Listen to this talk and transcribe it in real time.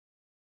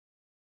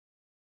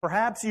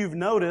Perhaps you've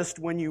noticed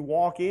when you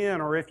walk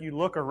in or if you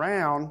look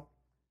around,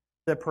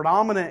 the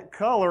predominant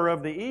color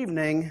of the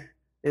evening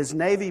is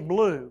navy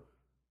blue.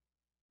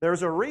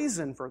 There's a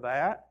reason for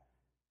that.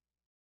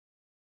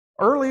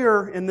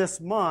 Earlier in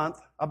this month,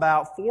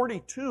 about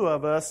 42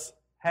 of us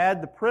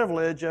had the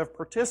privilege of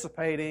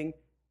participating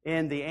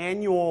in the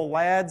annual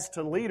Lads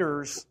to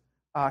Leaders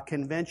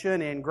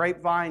convention in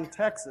Grapevine,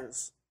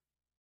 Texas.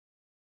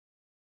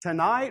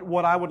 Tonight,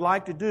 what I would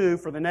like to do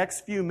for the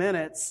next few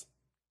minutes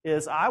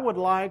is I would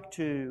like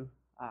to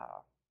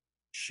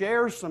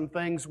share some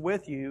things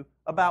with you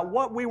about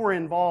what we were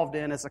involved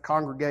in as a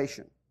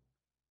congregation.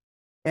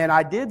 And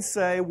I did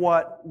say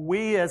what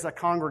we as a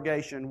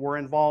congregation were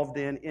involved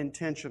in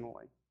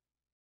intentionally.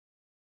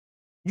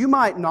 You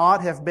might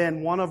not have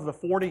been one of the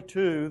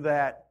 42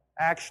 that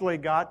actually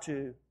got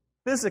to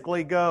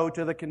physically go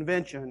to the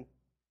convention,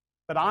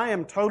 but I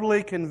am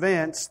totally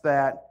convinced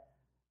that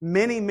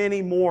many,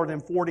 many more than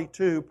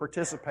 42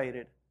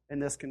 participated in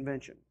this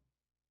convention.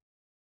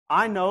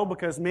 I know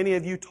because many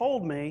of you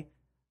told me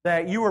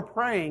that you were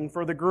praying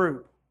for the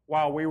group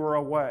while we were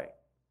away.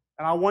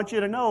 And I want you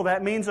to know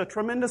that means a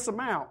tremendous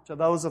amount to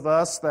those of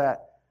us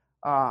that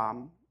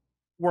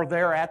were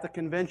there at the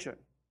convention.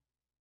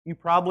 You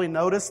probably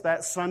noticed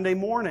that Sunday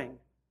morning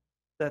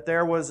that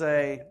there was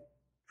a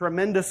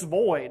tremendous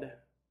void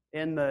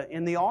in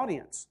the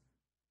audience.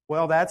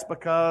 Well, that's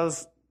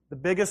because the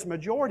biggest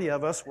majority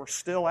of us were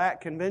still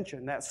at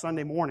convention that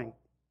Sunday morning.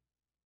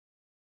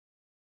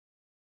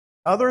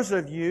 Others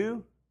of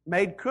you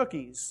made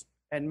cookies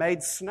and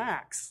made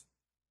snacks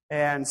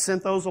and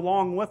sent those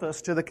along with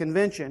us to the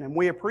convention, and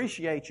we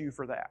appreciate you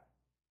for that.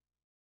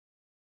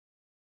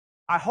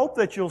 I hope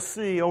that you'll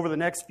see over the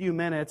next few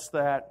minutes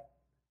that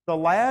the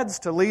Lads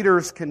to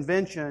Leaders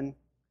convention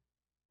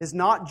is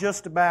not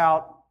just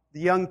about the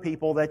young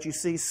people that you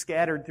see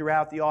scattered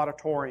throughout the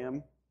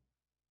auditorium,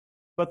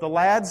 but the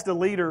Lads to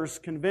Leaders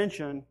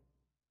convention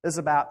is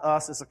about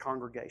us as a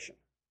congregation.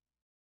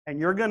 And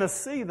you're going to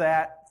see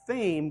that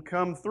theme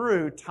come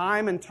through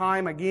time and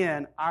time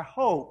again, I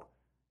hope,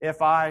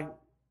 if I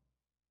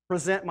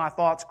present my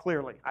thoughts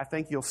clearly. I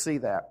think you'll see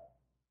that.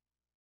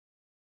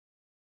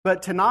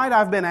 But tonight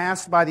I've been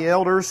asked by the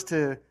elders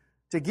to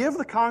give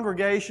the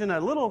congregation a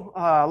little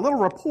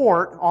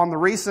report on the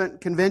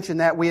recent convention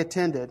that we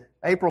attended,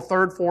 April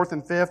 3rd, 4th,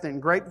 and 5th in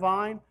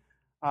Grapevine.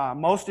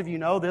 Most of you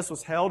know this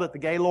was held at the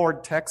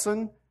Gaylord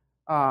Texan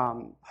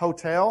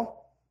Hotel.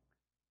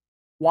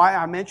 Why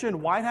I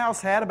mentioned Whitehouse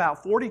had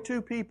about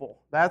 42 people,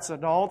 that's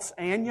adults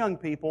and young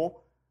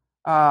people,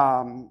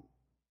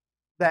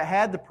 that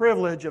had the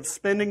privilege of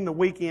spending the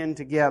weekend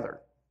together.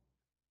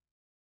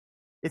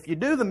 If you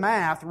do the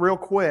math real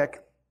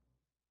quick,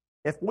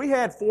 if we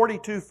had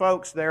 42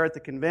 folks there at the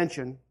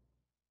convention,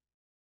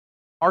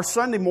 our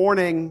Sunday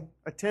morning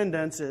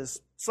attendance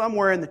is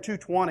somewhere in the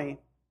 220,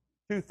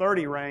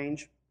 230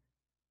 range.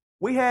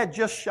 We had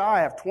just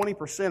shy of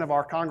 20% of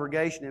our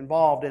congregation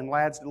involved in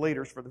Lads to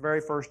Leaders for the very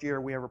first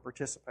year we ever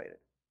participated.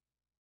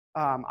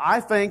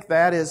 I think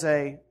that is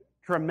a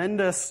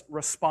tremendous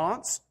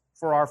response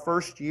for our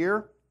first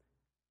year.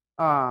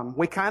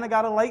 We kind of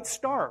got a late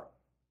start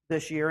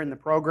this year in the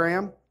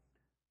program.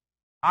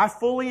 I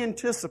fully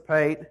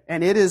anticipate,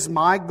 and it is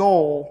my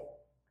goal,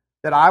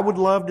 that I would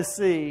love to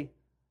see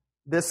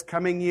this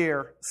coming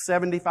year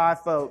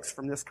 75 folks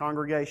from this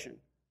congregation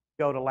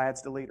go to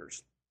Lads to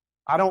Leaders.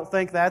 I don't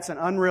think that's an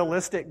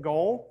unrealistic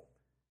goal.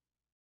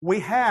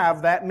 We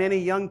have that many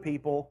young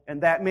people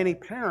and that many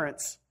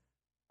parents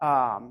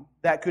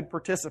that could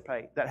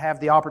participate, that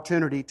have the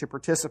opportunity to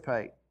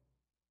participate.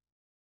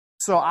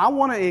 So I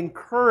want to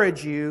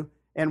encourage you,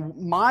 and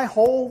my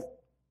whole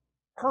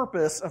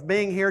purpose of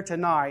being here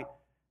tonight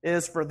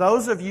is for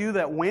those of you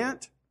that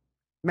went,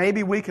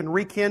 maybe we can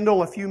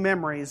rekindle a few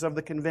memories of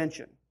the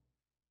convention.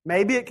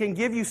 Maybe it can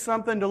give you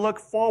something to look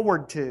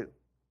forward to.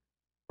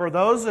 For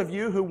those of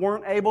you who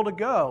weren't able to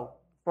go,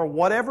 for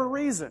whatever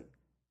reason,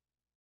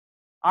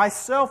 I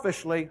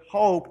selfishly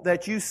hope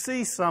that you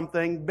see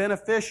something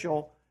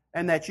beneficial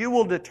and that you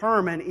will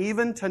determine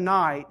even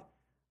tonight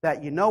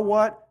that, you know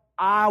what,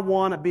 I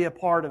want to be a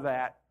part of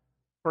that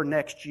for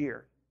next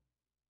year.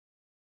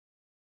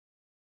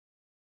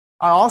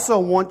 I also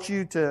want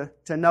you to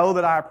know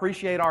that I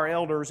appreciate our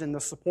elders and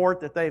the support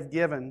that they've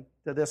given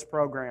to this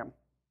program.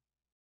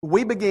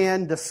 We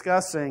began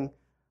discussing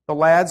the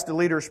Lads to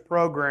Leaders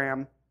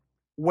program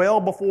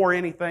well before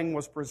anything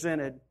was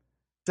presented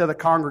to the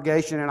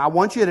congregation. And I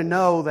want you to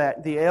know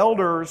that the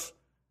elders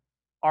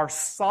are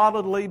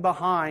solidly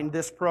behind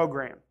this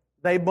program.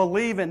 They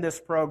believe in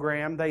this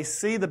program. They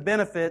see the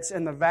benefits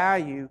and the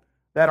value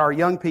that our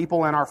young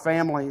people and our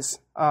families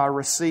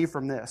receive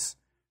from this.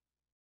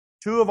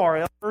 2 of our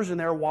elders and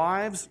their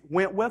wives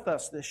went with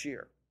us this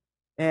year.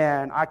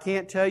 And I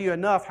can't tell you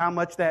enough how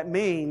much that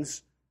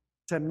means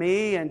to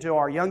me and to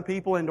our young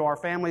people and to our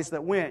families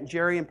that went.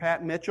 Jerry and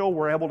Pat Mitchell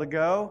were able to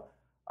go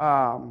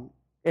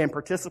and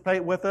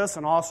participate with us,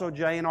 and also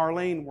Jay and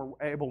Arlene were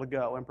able to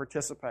go and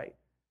participate.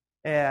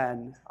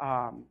 And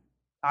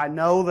I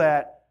know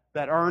that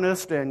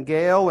Ernest and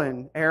Gail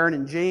and Aaron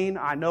and Jean,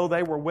 I know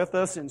they were with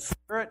us in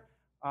spirit,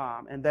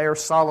 and they are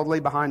solidly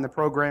behind the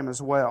program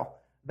as well.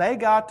 They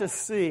got to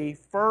see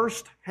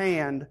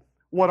firsthand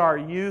what our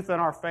youth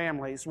and our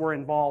families were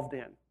involved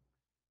in.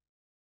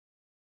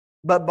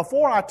 But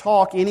before I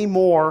talk any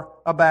more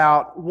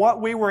about what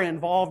we were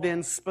involved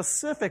in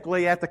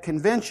specifically at the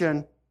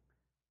convention,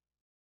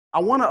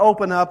 I want to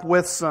open up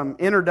with some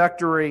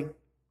introductory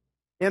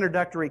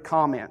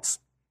comments.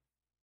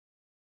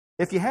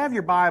 If you have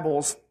your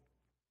Bibles,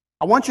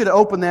 I want you to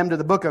open them to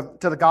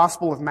the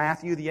Gospel of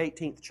Matthew, the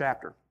 18th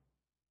chapter.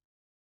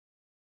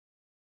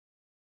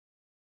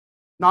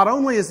 Not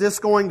only is this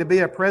going to be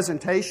a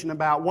presentation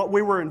about what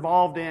we were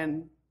involved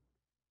in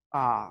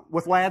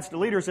with Lads to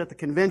Leaders at the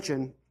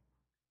convention,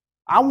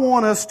 I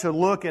want us to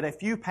look at a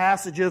few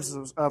passages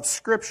of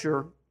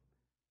Scripture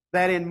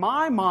that, in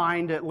my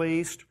mind at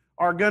least,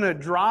 are going to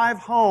drive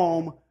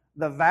home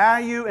the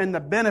value and the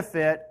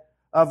benefit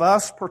of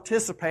us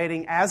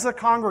participating as a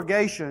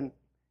congregation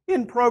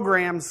in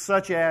programs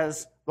such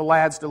as the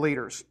Lads to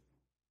Leaders.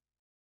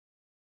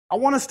 I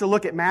want us to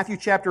look at Matthew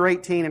chapter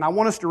 18, and I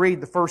want us to read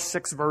the first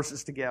 6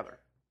 verses together.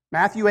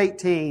 Matthew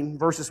 18,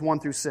 verses 1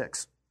 through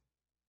 6.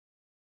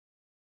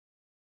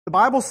 The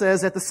Bible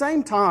says, "At the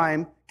same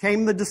time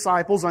came the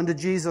disciples unto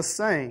Jesus,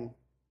 saying,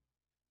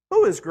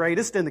 Who is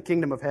greatest in the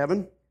kingdom of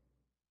heaven?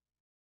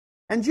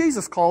 And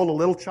Jesus called a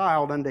little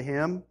child unto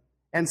him,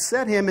 and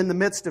set him in the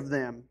midst of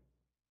them.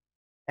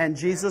 And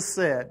Jesus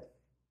said,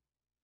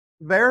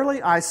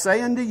 Verily I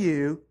say unto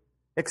you,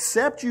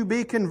 except you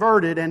be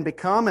converted and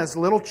become as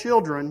little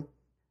children,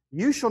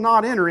 you shall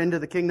not enter into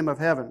the kingdom of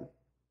heaven.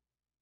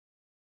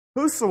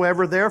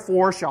 Whosoever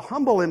therefore shall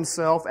humble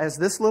himself as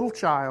this little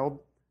child,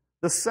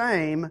 the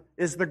same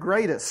is the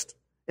greatest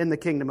in the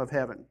kingdom of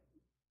heaven.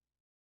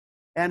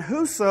 And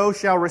whoso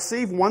shall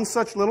receive one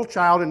such little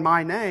child in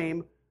my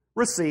name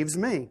receives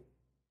me.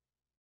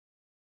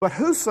 But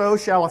whoso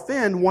shall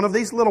offend one of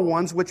these little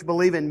ones which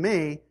believe in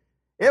me,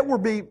 it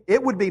would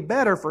be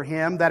better for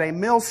him that a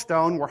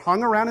millstone were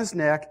hung around his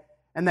neck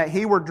and that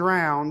he were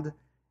drowned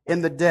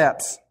in the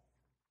depths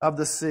of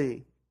the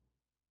sea."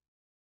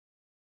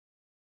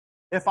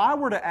 If I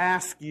were to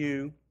ask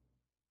you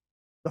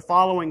the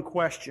following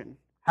question,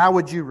 how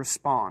would you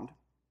respond?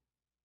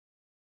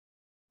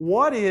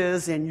 What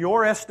is, in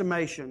your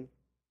estimation,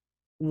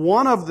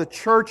 one of the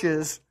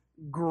church's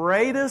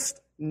greatest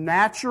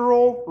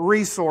natural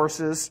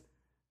resources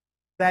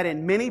that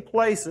in many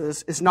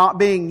places is not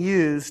being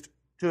used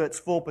to its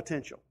full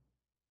potential?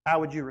 How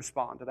would you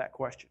respond to that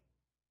question?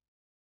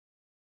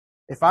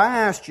 If I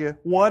asked you,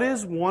 what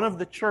is one of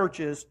the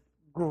church's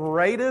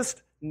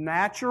greatest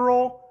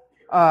natural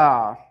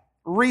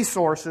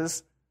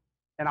resources,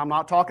 and I'm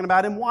not talking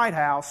about in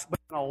Whitehouse, but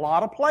in a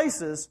lot of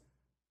places,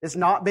 is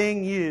not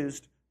being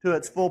used to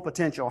its full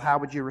potential, how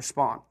would you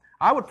respond?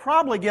 I would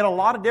probably get a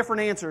lot of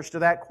different answers to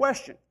that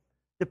question,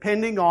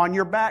 depending on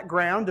your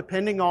background,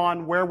 depending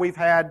on where we've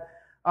had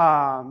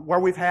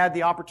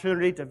the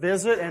opportunity to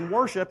visit and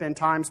worship in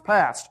times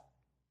past.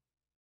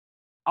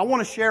 I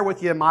want to share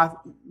with you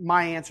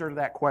my answer to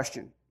that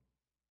question.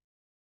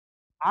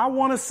 I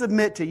want to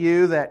submit to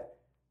you that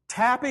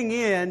tapping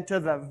into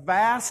the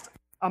vast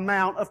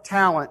amount of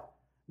talent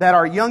that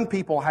our young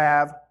people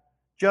have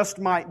just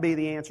might be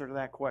the answer to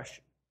that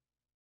question.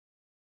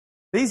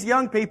 These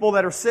young people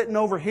that are sitting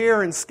over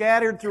here and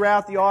scattered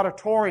throughout the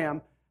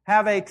auditorium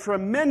have a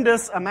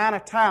tremendous amount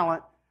of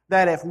talent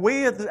that if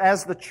we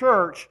as the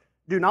church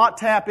do not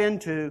tap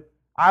into,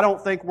 I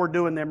don't think we're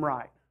doing them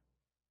right.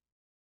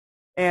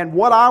 And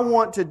what I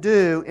want to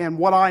do, and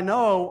what I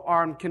know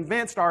I'm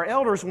convinced our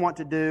elders want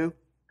to do,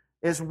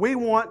 is we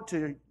want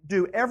to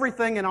do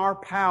everything in our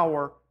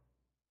power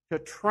to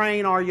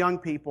train our young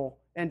people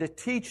and to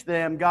teach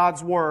them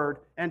God's Word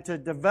and to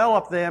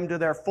develop them to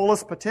their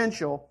fullest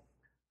potential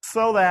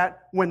so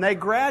that when they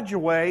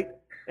graduate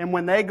and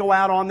when they go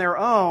out on their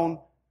own,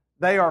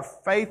 they are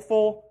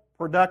faithful,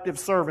 productive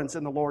servants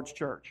in the Lord's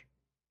church.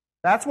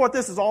 That's what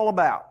this is all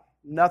about,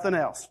 nothing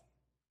else.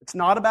 It's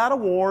not about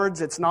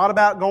awards. It's not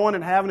about going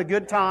and having a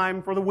good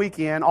time for the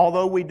weekend,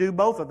 although we do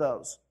both of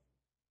those.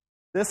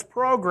 This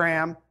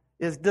program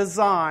is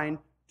designed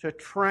to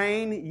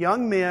train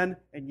young men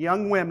and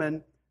young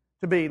women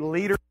to be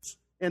leaders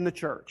in the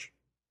church.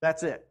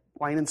 That's it,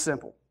 plain and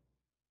simple.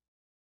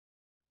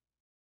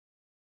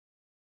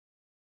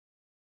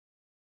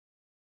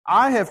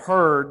 I have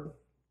heard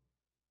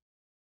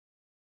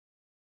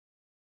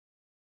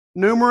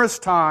numerous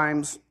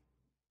times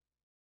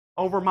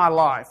over my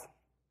life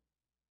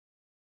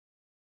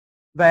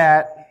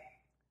that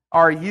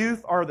our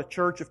youth are the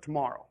church of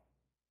tomorrow.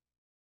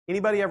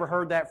 Anybody ever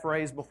heard that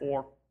phrase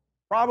before?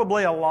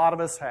 Probably a lot of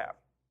us have.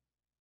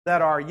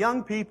 That our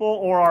young people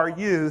or our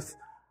youth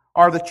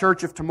are the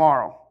church of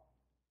tomorrow.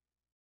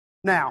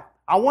 Now,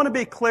 I want to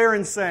be clear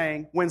in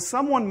saying, when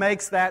someone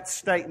makes that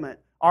statement,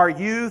 our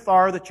youth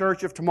are the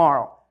church of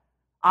tomorrow,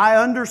 I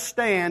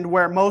understand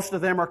where most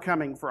of them are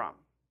coming from.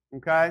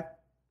 Okay?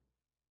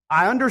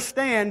 I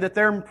understand that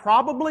they're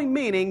probably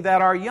meaning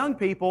that our young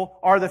people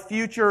are the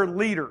future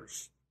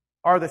leaders.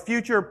 are the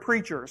future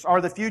preachers,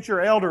 are the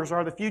future elders,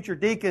 are the future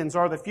deacons,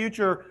 are the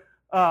future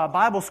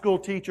Bible school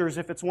teachers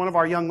if it's one of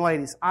our young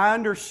ladies. I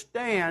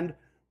understand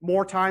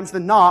more times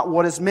than not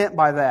what is meant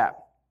by that.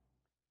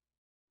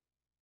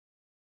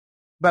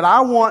 But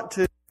I want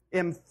to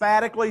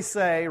emphatically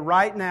say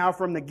right now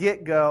from the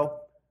get-go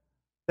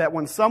that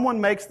when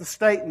someone makes the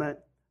statement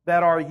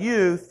that our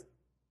youth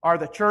are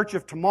the church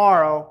of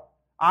tomorrow,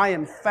 I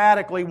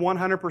emphatically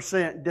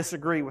 100%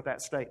 disagree with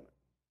that statement.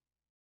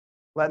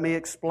 Let me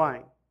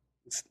explain.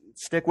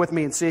 Stick with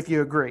me and see if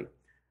you agree.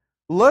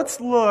 Let's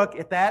look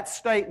at that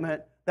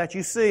statement that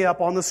you see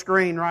up on the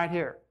screen right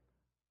here.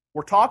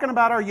 We're talking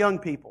about our young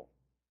people.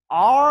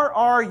 Are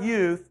our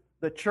youth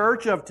the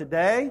church of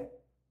today,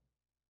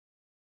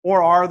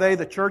 or are they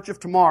the church of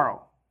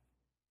tomorrow?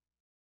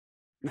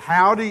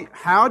 How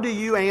do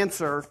you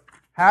answer,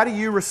 how do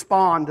you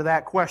respond to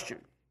that question?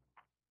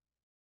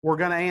 We're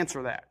going to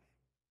answer that.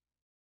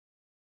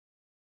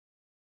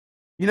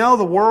 You know,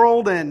 the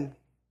world and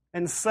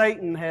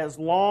Satan has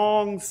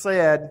long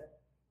said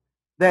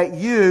that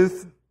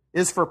youth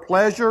is for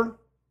pleasure,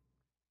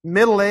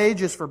 middle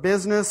age is for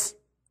business,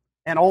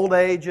 and old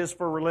age is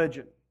for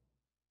religion.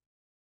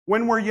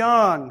 When we're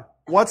young,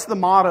 what's the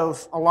motto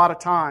a lot of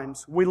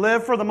times? We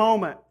live for the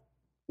moment.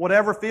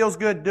 Whatever feels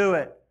good, do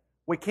it.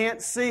 We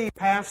can't see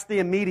past the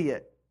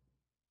immediate.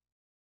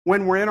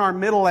 When we're in our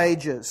middle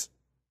ages,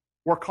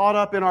 we're caught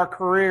up in our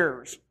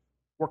careers.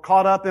 We're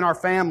caught up in our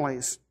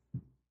families.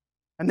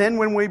 And then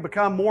when we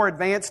become more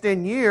advanced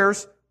in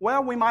years,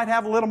 well, we might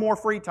have a little more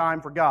free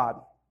time for God.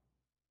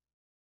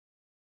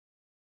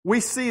 We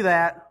see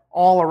that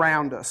all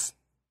around us.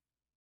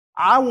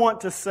 I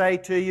want to say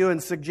to you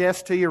and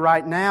suggest to you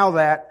right now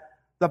that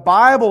the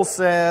Bible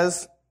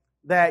says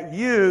that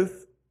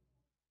youth,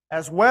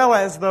 as well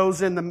as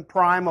those in the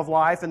prime of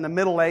life, in the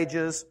Middle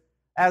Ages,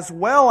 as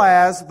well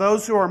as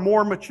those who are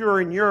more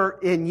mature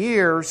in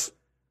years,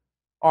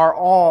 are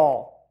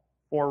all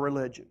for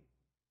religion.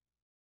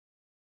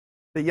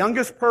 The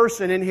youngest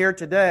person in here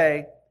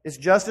today is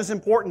just as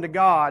important to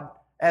God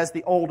as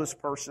the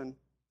oldest person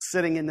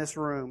sitting in this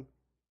room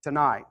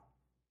tonight.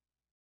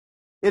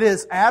 It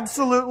is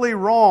absolutely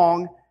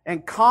wrong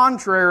and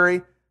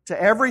contrary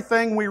to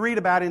everything we read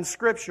about in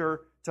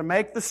Scripture to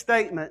make the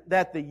statement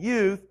that the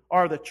youth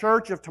are the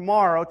church of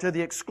tomorrow to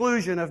the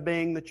exclusion of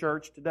being the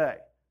church today.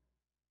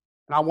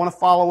 And I want to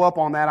follow up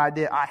on that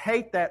idea. I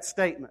hate that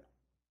statement.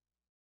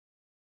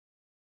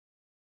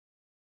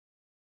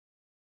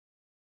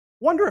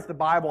 Wonder if the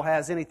Bible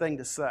has anything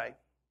to say.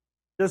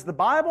 Does the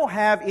Bible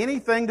have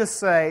anything to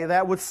say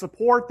that would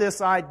support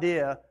this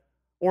idea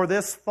or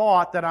this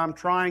thought that I'm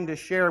trying to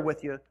share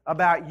with you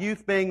about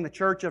youth being the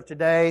church of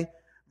today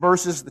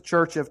versus the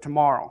church of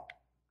tomorrow?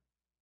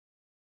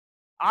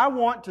 I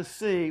want to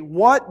see,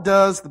 what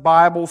does the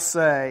Bible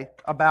say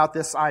about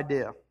this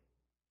idea?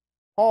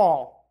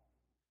 Paul,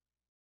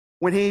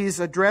 when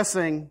he's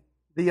addressing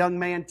the young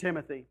man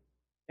Timothy,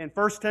 in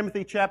 1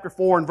 Timothy chapter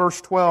 4 and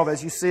verse 12,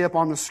 as you see up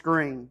on the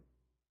screen,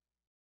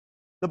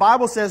 the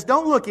Bible says,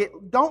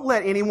 don't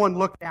let anyone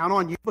look down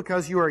on you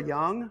because you are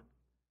young,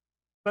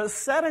 but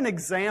set an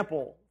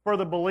example for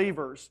the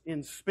believers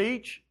in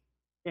speech,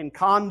 in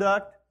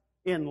conduct,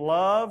 in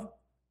love,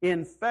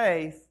 in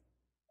faith,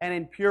 and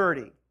in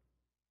purity.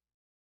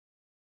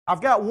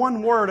 I've got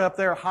one word up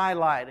there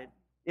highlighted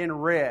in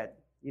red.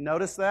 You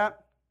notice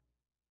that?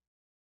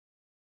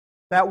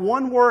 That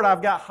one word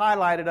I've got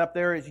highlighted up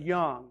there is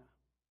young.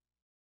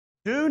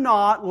 Do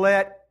not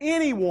let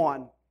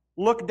anyone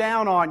look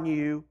down on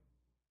you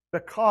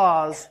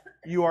because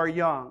you are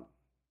young.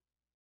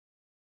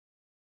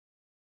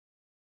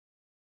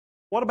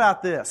 What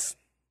about this?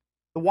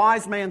 The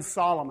wise man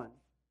Solomon,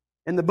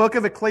 in the book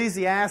of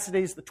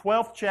Ecclesiastes, the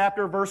 12th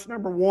chapter, verse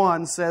number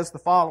 1, says the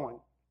following.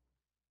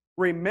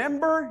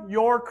 Remember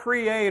your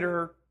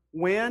Creator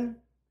when?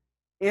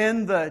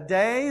 In the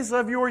days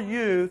of your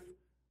youth,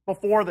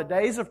 before the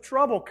days of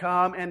trouble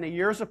come and the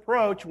years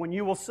approach, when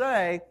you will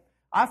say,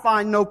 I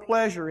find no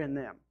pleasure in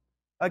them.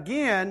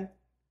 Again,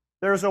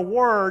 there's a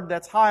word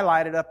that's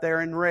highlighted up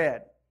there in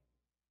red.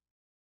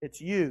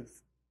 It's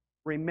youth.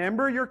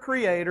 Remember your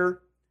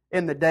Creator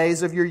in the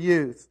days of your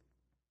youth.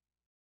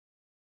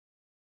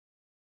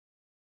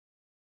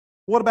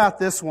 What about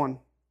this one?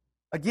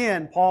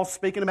 Again, Paul's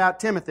speaking about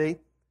Timothy.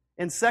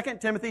 In 2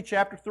 Timothy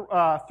chapter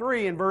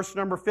 3 and verse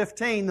number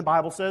 15, the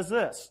Bible says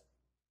this.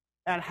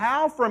 And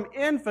how from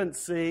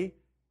infancy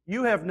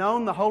you have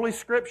known the Holy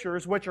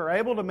Scriptures, which are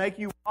able to make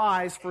you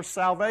wise for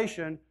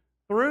salvation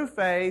through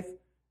faith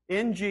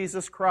in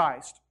Jesus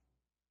Christ.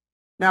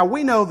 Now,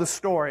 we know the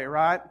story,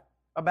 right,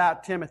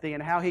 about Timothy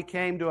and how he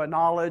came to a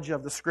knowledge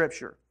of the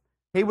Scripture.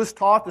 He was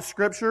taught the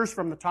Scriptures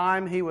from the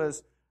time he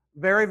was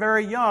very,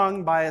 very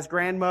young by his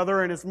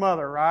grandmother and his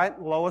mother,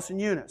 right, Lois and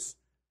Eunice.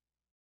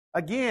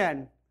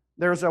 Again,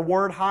 there's a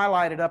word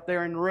highlighted up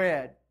there in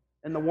red,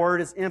 and the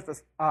word is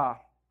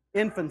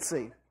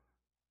infancy.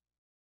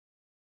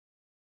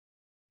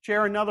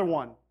 Share another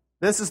one.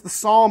 This is the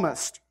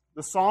psalmist.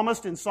 The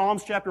psalmist in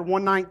Psalms chapter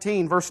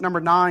 119, verse number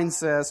 9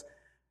 says,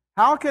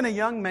 how can a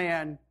young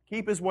man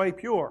keep his way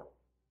pure?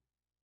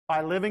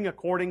 by living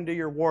according to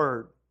your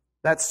word.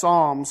 That's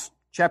Psalms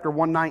chapter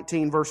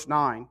 119, verse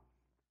 9.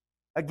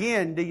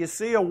 Again, do you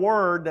see a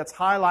word that's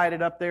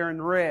highlighted up there in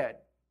red?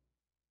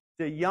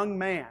 It's a young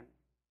man.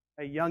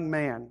 A young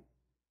man.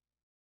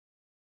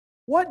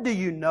 What do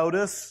you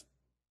notice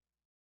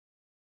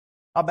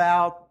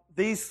about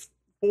these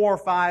 4 or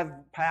 5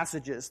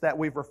 passages that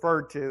we've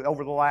referred to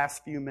over the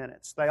last few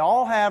minutes? They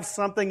all have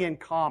something in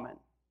common.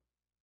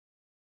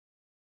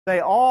 They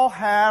all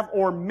have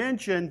or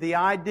mention the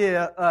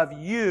idea of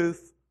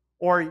youth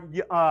or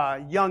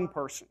young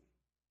person.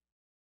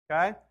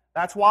 Okay?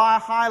 That's why I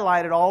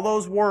highlighted all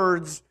those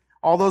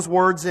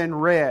words in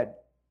red.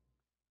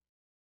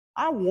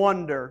 I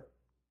wonder,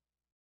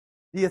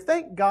 do you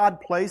think God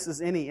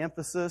places any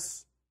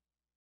emphasis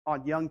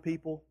on young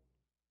people?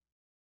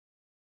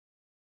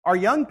 Are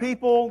young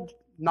people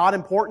not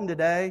important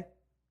today,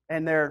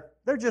 and they're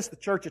just the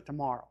church of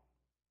tomorrow?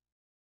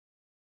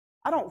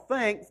 I don't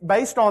think,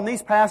 based on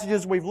these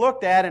passages we've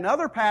looked at and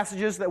other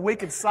passages that we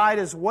could cite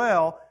as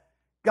well,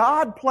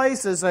 God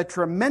places a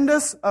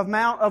tremendous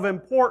amount of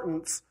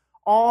importance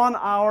on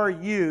our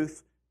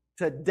youth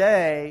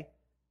today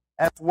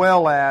as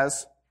well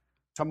as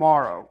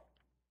tomorrow.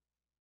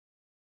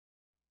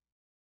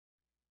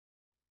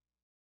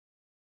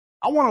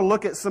 I want to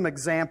look at some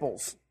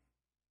examples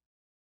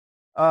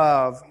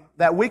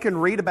that we can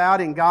read about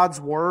in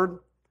God's Word,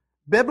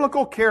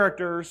 biblical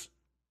characters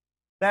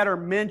that are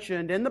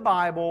mentioned in the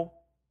Bible,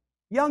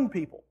 young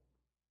people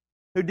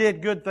who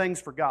did good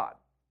things for God.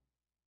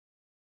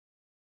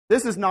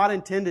 This is not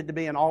intended to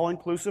be an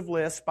all-inclusive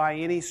list by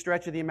any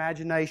stretch of the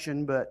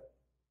imagination, but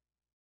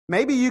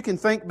maybe you can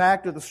think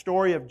back to the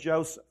story of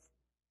Joseph.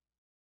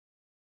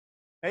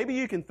 Maybe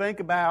you can think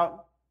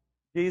about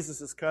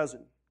Jesus'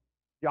 cousin,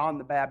 John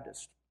the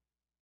Baptist.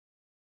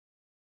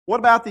 What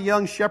about the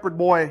young shepherd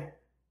boy,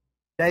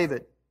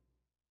 David?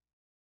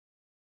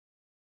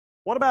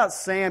 What about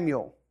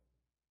Samuel?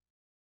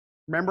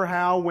 Remember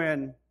how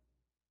when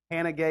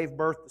Hannah gave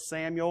birth to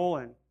Samuel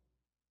and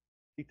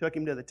she took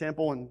him to the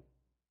temple and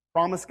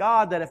promised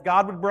God that if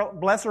God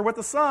would bless her with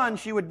a son,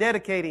 she would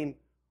dedicate him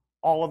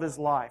all of his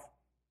life.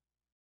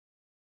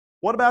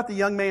 What about the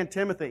young man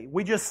Timothy?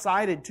 We just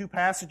cited 2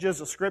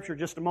 passages of Scripture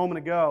just a moment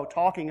ago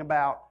talking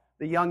about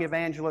the young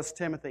evangelist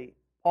Timothy,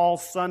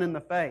 Paul's son in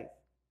the faith.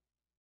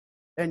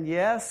 And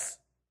yes,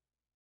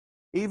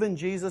 even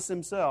Jesus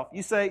himself.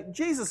 You say,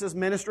 Jesus'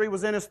 ministry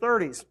was in his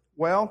 30s.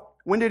 Well,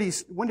 when did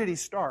he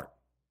start?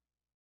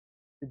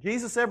 Did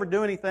Jesus ever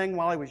do anything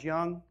while he was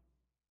young?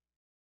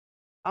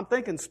 I'm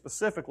thinking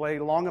specifically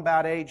along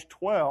about age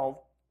 12.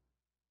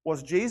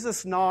 Was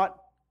Jesus not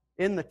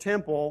in the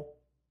temple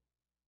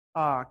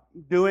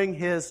doing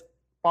his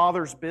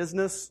Father's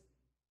business,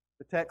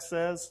 the text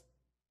says?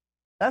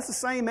 That's the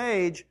same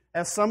age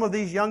as some of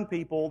these young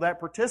people that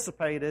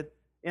participated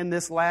in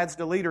this Lads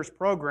to Leaders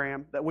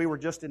program that we were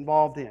just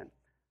involved in.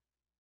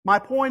 My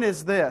point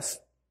is this.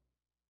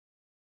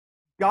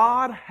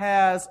 God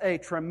has a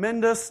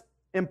tremendous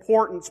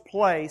importance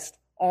placed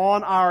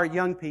on our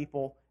young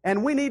people,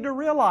 and we need to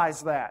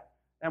realize that,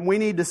 and we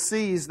need to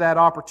seize that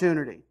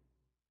opportunity.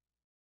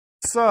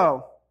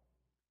 So,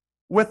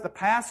 with the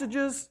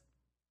passages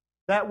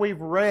that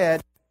we've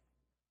read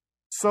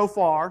so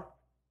far,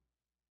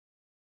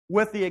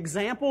 with the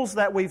examples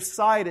that we've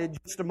cited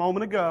just a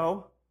moment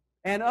ago,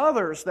 and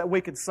others that we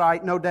could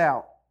cite, no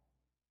doubt,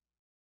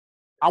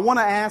 I want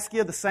to ask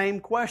you the same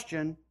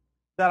question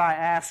that I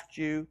asked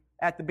you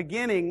at the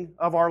beginning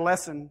of our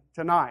lesson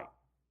tonight.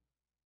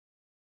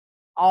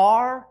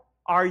 Are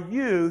our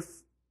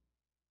youth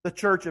the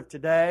church of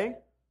today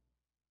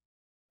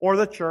or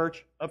the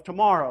church of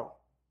tomorrow?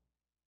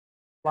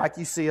 Like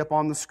you see up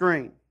on the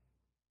screen.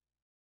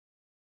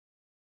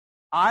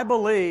 I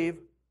believe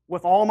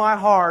with all my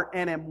heart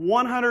and am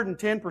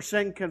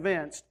 110%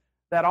 convinced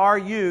that our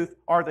youth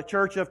are the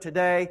church of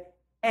today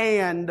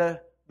and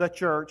the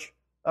church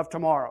of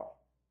tomorrow.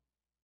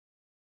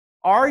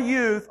 Our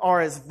youth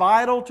are as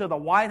vital to the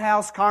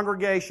Whitehouse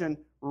congregation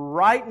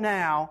right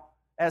now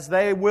as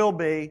they will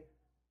be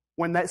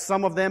when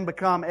some of them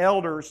become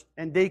elders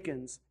and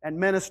deacons and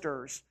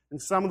ministers,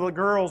 and some of the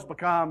girls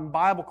become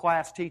Bible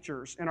class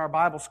teachers in our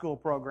Bible school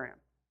program.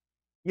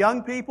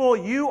 Young people,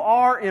 you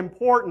are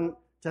important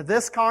to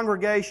this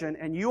congregation,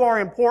 and you are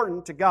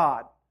important to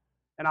God.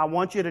 And I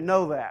want you to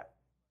know that.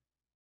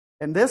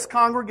 And this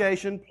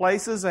congregation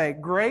places a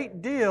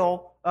great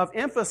deal of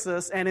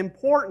emphasis and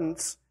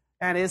importance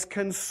and is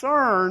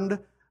concerned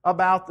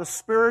about the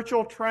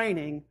spiritual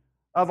training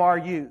of our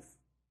youth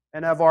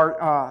and of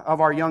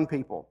our young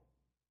people.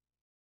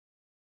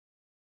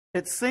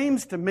 It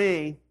seems to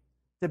me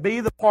to be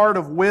the part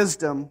of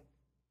wisdom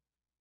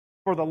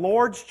for the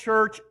Lord's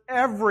church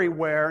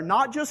everywhere,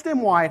 not just in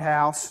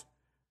Whitehouse,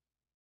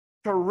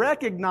 to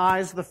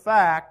recognize the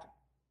fact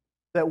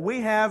that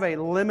we have a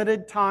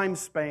limited time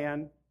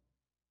span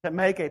to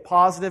make a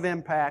positive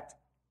impact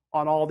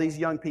on all these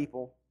young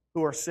people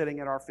who are sitting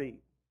at our feet.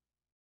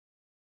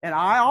 And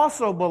I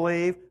also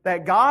believe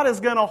that God is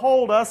going to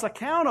hold us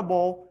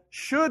accountable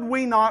should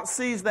we not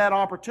seize that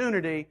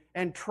opportunity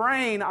and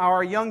train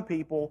our young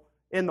people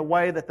in the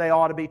way that they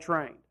ought to be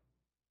trained.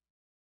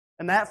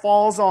 And that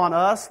falls on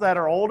us that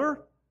are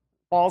older,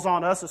 falls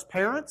on us as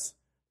parents,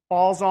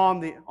 falls on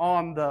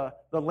the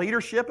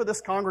leadership of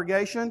this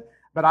congregation,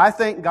 but I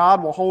think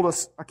God will hold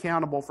us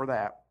accountable for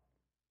that.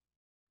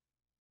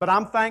 But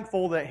I'm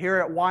thankful that here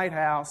at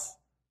Whitehouse,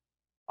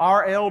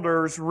 our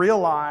elders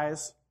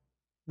realize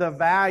the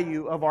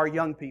value of our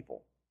young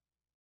people.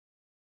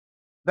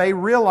 They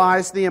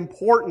realize the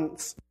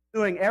importance of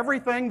doing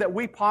everything that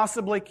we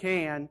possibly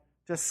can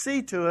to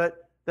see to it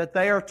that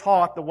they are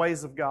taught the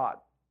ways of God.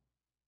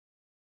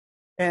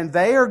 And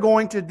they are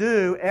going to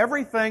do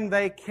everything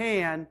they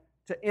can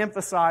to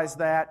emphasize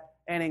that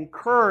and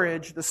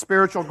encourage the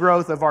spiritual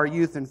growth of our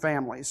youth and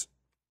families.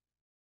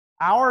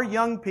 Our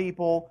young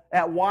people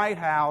at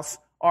Whitehouse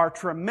are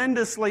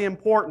tremendously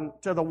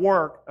important to the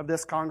work of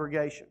this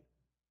congregation.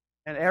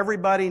 And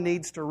everybody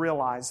needs to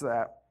realize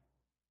that.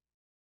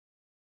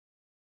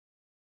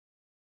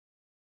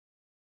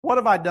 What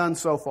have I done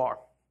so far?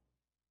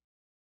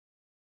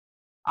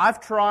 I've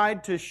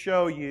tried to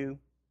show you,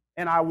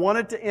 and I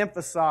wanted to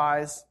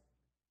emphasize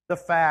the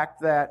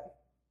fact that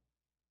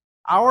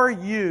our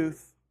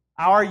youth,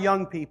 our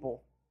young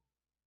people,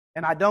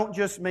 and I don't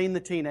just mean the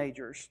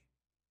teenagers,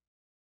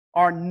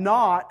 are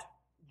not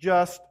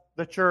just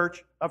the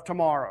church of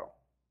tomorrow.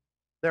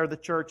 They're the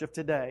church of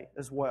today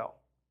as well.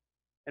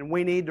 And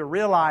we need to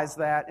realize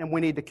that, and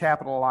we need to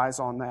capitalize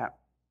on that.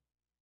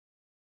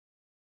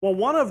 Well,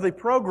 one of the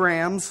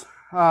programs,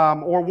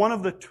 or one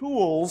of the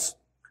tools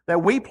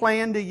that we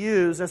plan to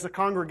use as a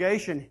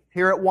congregation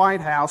here at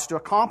Whitehouse to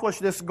accomplish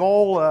this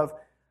goal of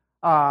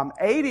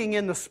aiding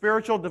in the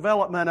spiritual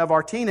development of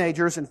our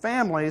teenagers and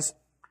families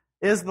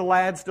is the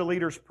Lads to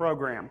Leaders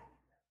program.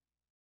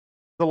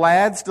 The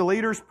Lads to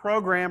Leaders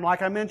program,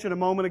 like I mentioned a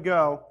moment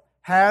ago,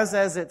 has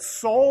as its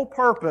sole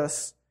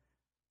purpose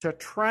to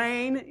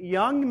train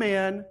young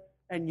men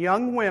and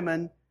young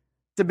women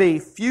to be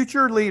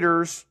future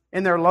leaders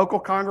in their local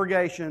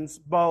congregations,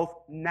 both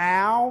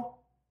now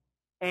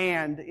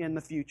and in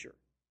the future.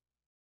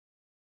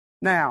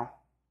 Now,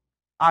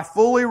 I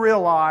fully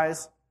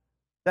realize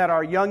that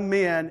our young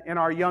men and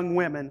our young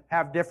women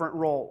have different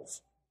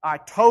roles. I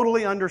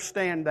totally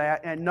understand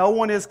that, and no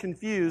one is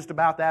confused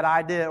about that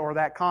idea or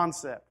that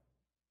concept.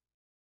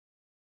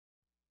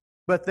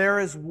 But there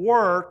is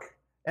work,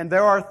 and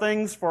there are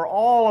things for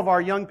all of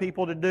our young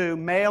people to do,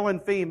 male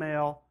and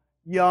female,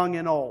 young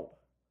and old.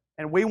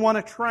 And we want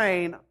to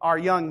train our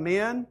young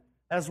men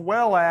as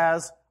well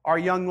as our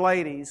young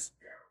ladies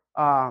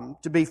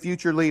to be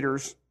future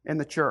leaders in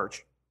the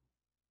church.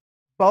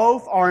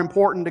 Both are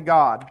important to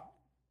God.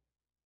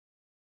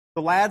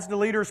 The Lads to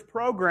Leaders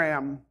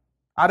program,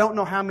 I don't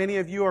know how many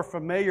of you are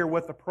familiar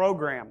with the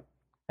program,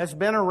 has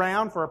been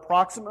around for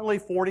approximately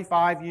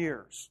 45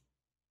 years.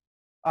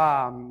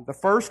 The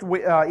first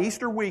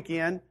Easter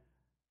weekend,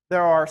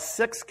 there are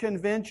 6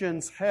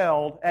 conventions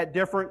held at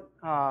different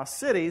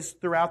cities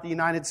throughout the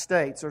United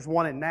States. There's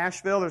one in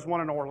Nashville, there's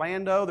one in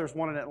Orlando, there's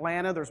one in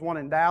Atlanta, there's one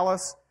in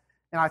Dallas,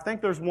 and I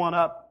think there's one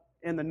up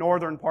in the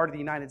northern part of the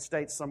United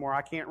States somewhere.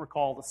 I can't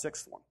recall the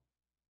 6th one.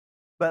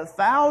 But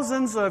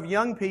thousands of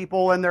young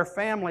people and their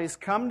families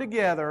come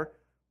together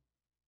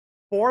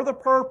for the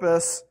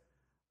purpose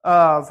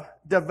of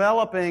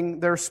developing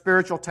their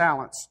spiritual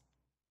talents.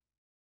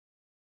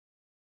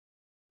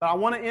 But I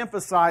want to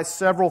emphasize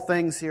several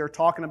things here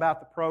talking about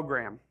the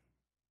program.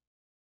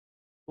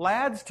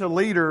 Lads to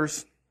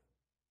Leaders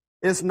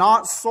is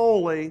not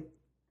solely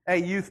a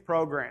youth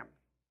program.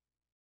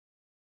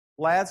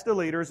 Lads to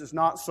Leaders is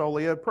not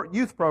solely a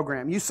youth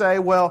program. You say,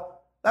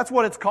 well, that's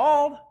what it's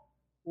called,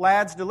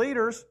 Lads to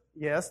Leaders.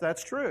 Yes,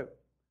 that's true.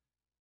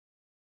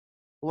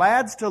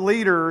 Lads to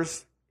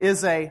Leaders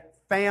is a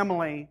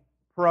family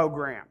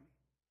program.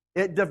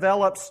 It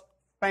develops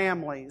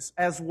families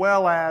as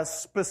well as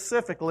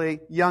specifically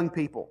young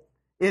people.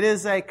 It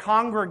is a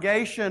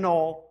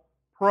congregational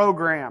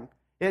program.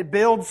 It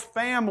builds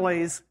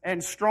families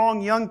and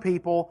strong young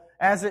people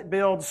as it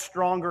builds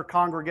stronger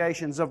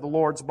congregations of the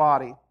Lord's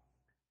body.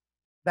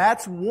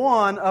 That's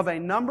one of a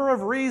number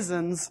of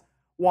reasons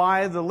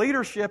why the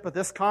leadership of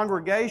this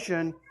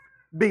congregation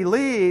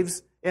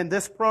believes in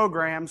this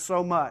program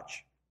so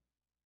much.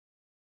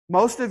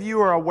 Most of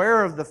you are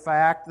aware of the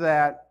fact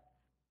that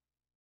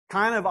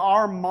kind of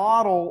our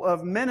model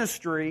of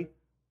ministry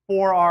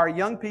for our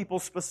young people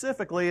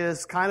specifically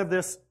is kind of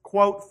this,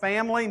 quote,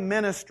 family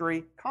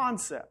ministry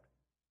concept.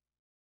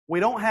 We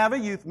don't have a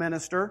youth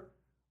minister.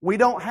 We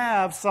don't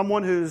have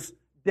someone who's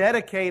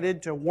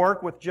dedicated to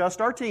work with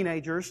just our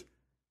teenagers.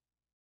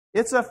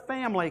 It's a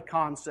family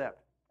concept.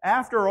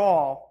 After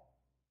all,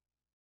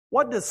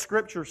 what does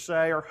Scripture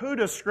say, or who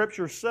does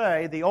Scripture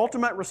say the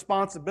ultimate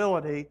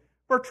responsibility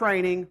for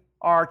training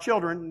our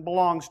children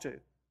belongs to?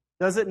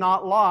 Does it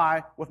not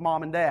lie with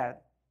mom and dad?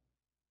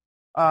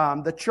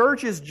 The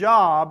church's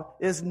job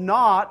is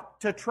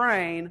not to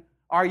train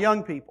our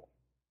young people.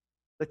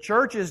 The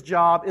church's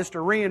job is to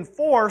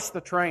reinforce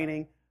the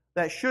training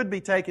that should be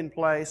taking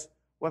place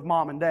with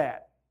mom and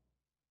dad.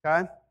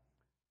 Okay?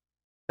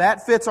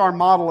 That fits our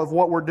model of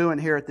what we're doing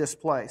here at this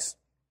place.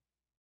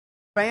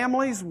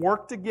 families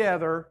work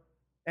together,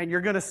 and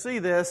you're going to see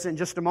this in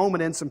just a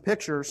moment in some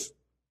pictures,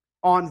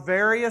 on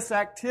various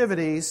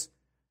activities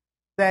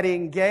that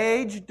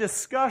engage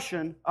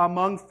discussion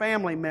among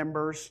family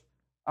members,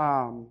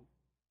 and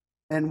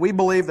we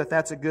believe that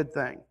that's a good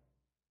thing.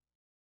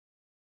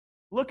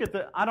 Look at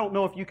I don't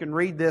know if you can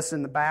read this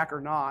in the back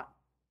or not,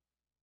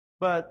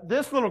 but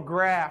this little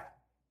graph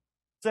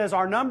says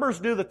our numbers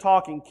do the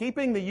talking,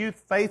 keeping the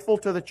youth faithful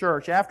to the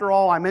church. After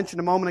all, I mentioned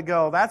a moment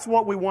ago, that's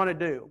what we want to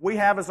do. We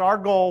have as our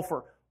goal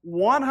for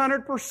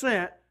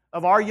 100%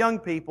 of our young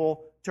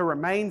people to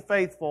remain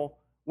faithful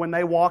when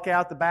they walk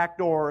out the back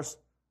doors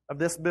of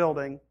this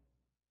building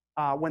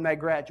when they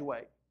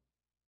graduate.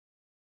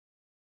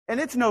 And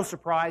it's no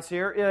surprise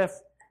here,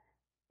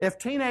 if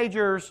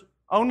teenagers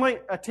only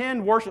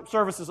attend worship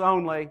services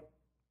only,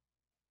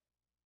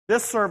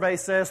 this survey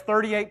says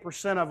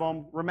 38% of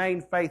them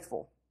remain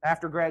faithful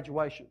after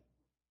graduation.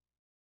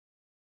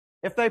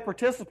 If they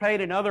participate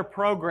in other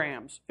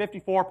programs,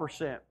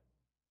 54%.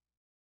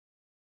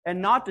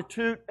 And not to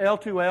toot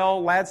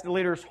L2L, Lads to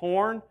Leaders'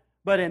 horn,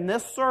 but in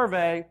this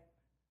survey,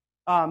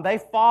 they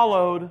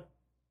followed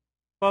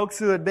folks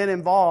who had been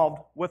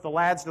involved with the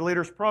Lads to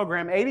Leaders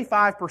program.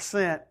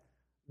 85%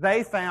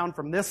 they found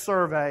from this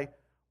survey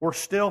were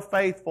still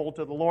faithful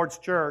to the Lord's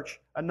church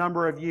a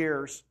number of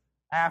years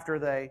after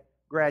they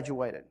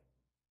graduated.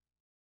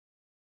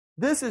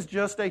 This is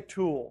just a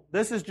tool.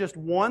 This is just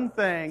one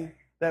thing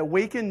that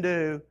we can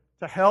do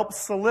to help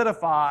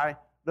solidify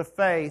the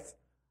faith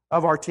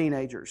of our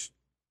teenagers.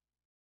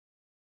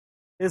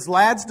 Is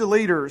Lads to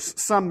Leaders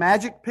some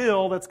magic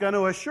pill that's going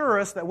to assure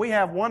us that we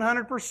have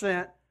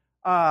 100%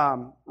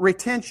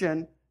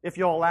 retention, if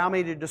you'll allow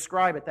me to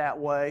describe it that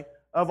way,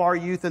 of our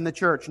youth in the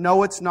church?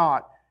 No, it's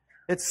not.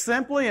 It's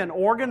simply an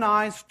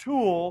organized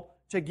tool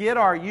to get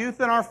our youth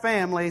and our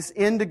families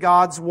into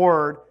God's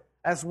Word,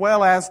 as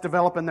well as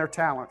developing their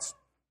talents.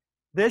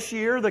 This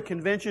year, the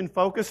convention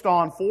focused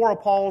on 4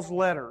 of Paul's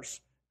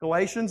letters: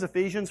 Galatians,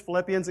 Ephesians,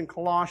 Philippians, and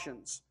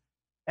Colossians.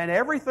 And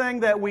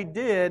everything that we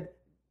did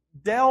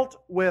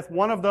dealt with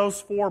one of those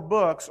 4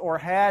 books or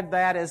had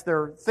that as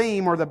their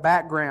theme or the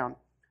background.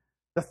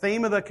 The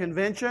theme of the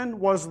convention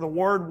was the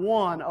word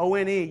one,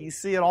 O-N-E. You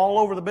see it all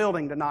over the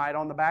building tonight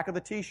on the back of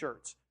the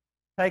t-shirts,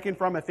 taken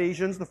from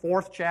Ephesians, the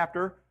 4th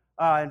chapter,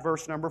 and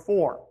verse number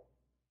 4.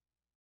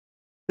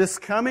 This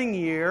coming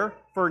year,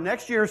 for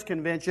next year's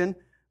convention,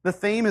 the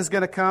theme is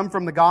going to come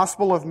from the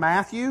Gospel of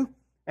Matthew,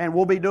 and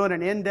we'll be doing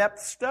an in-depth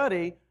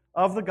study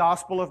of the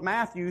Gospel of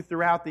Matthew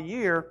throughout the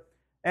year.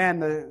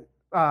 And the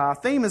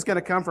theme is going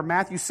to come from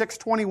Matthew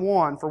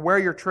 6:21, "For where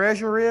your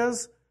treasure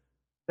is,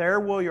 there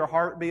will your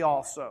heart be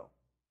also."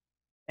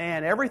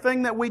 And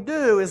everything that we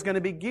do is going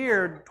to be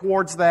geared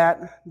towards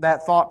that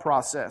thought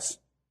process.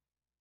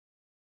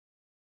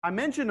 I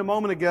mentioned a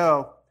moment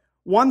ago,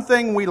 one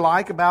thing we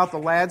like about the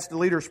Lads to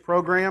Leaders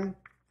program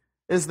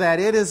is that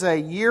it is a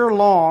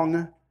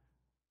year-long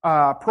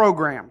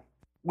program.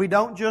 We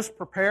don't just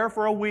prepare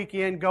for a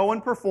weekend, go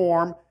and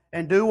perform,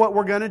 and do what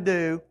we're going to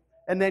do,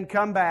 and then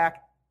come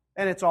back,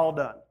 and it's all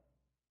done.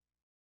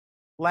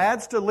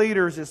 Lads to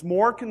Leaders is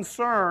more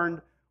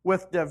concerned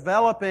with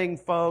developing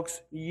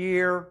folks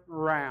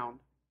year-round,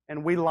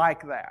 and we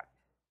like that.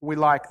 We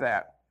like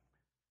that.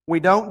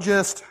 We don't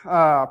just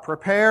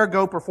prepare,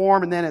 go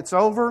perform, and then it's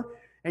over.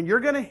 And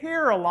you're going to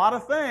hear a lot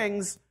of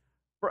things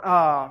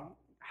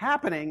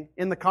happening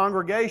in the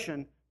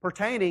congregation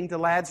pertaining to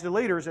Lads to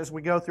Leaders as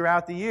we go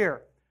throughout the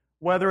year.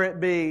 Whether it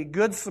be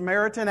Good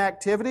Samaritan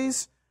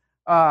activities,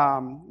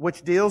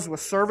 which deals with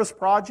service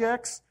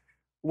projects,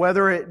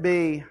 whether it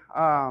be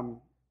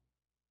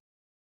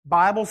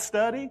Bible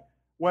study,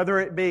 whether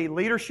it be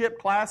leadership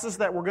classes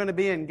that we're going to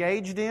be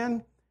engaged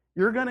in,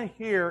 you're going to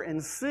hear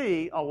and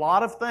see a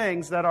lot of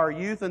things that our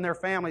youth and their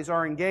families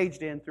are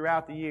engaged in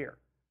throughout the year.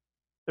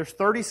 There's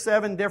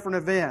 37 different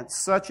events,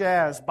 such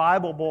as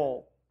Bible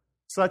Bowl,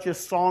 such as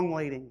song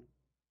leading,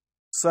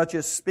 such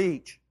as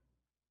speech,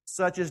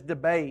 such as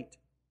debate,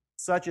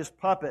 such as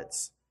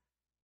puppets.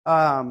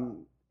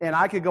 And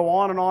I could go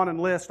on and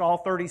list all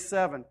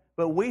 37.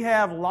 But we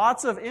have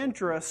lots of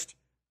interest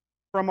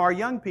from our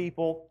young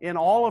people in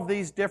all of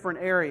these different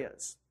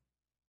areas.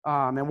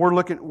 And we're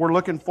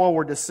looking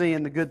forward to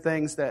seeing the good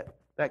things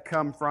that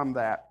come from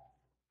that.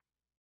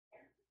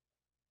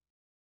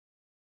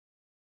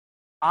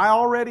 I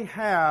already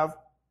have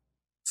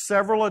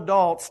several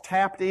adults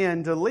tapped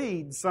in to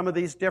lead some of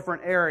these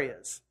different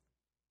areas.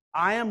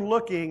 I am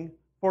looking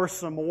for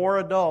some more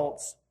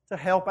adults to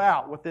help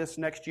out with this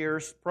next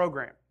year's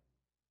program.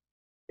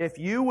 If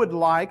you would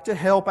like to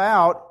help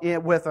out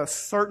with a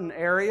certain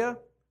area,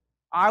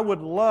 I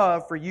would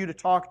love for you to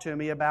talk to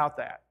me about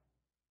that.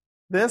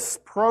 This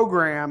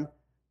program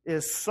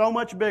is so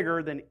much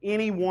bigger than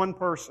any one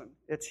person.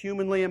 It's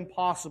humanly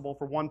impossible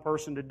for one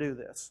person to do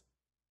this.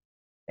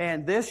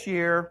 And this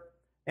year,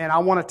 and I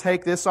want to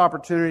take this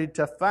opportunity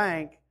to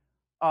thank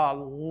a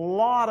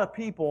lot of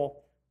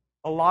people,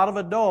 a lot of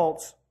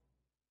adults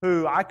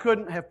who I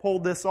couldn't have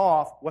pulled this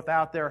off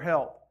without their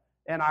help.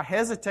 And I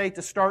hesitate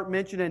to start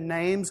mentioning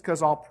names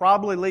because I'll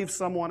probably leave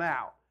someone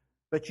out.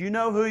 but you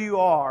know who you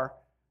are.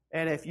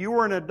 And if you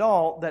were an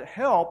adult that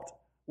helped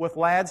with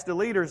Lads to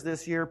Leaders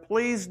this year,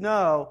 please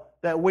know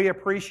that we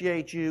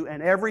appreciate you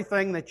and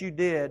everything that you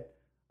did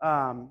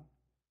for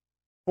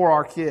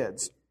our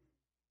kids.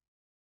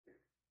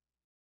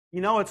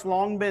 You know, it's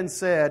long been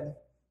said,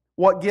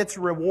 what gets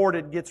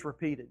rewarded gets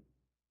repeated.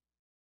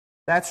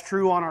 That's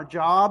true on our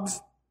jobs.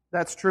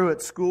 That's true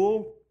at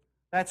school.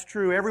 That's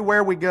true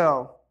everywhere we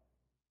go.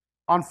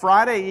 On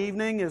Friday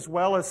evening as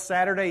well as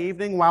Saturday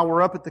evening while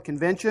we're up at the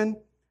convention,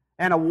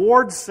 an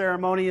awards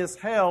ceremony is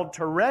held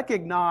to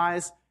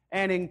recognize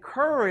and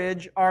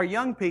encourage our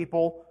young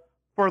people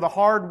for the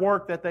hard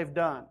work that they've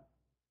done,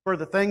 for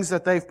the things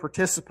that they've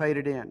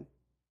participated in.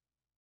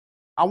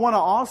 I want to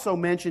also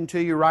mention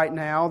to you right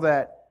now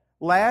that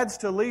Lads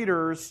to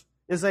Leaders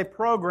is a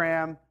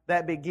program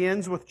that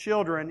begins with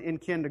children in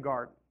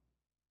kindergarten.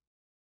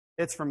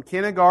 It's from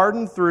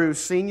kindergarten through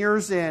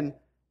seniors in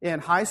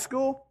high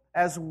school,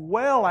 as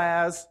well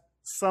as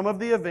some of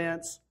the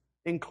events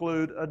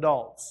include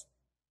adults.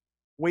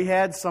 We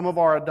had some of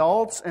our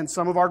adults and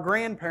some of our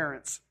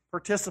grandparents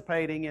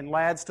participating in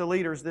Lads to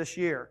Leaders this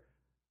year.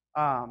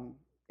 And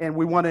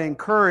we want to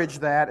encourage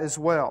that as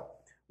well.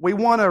 We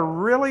want to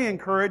really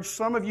encourage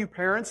some of you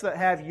parents that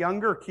have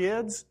younger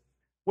kids.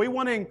 We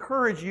want to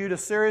encourage you to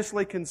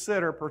seriously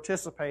consider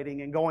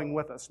participating and going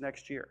with us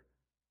next year.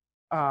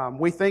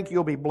 We think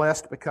you'll be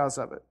blessed because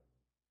of it.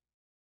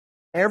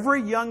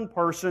 Every young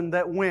person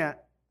that went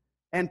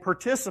and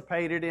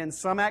participated in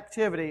some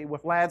activity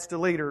with Lads to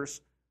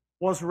Leaders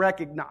was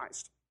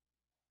recognized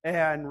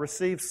and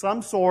received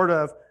some sort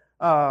of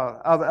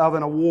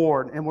an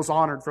award and was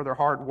honored for their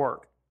hard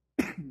work.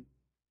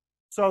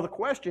 So the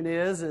question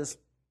is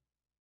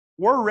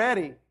we're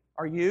ready.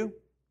 Are you?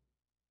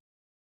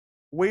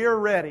 We are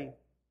ready.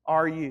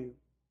 Are you?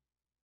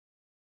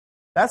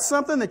 That's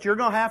something that you're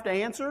going to have to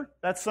answer.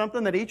 That's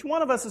something that each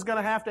one of us is going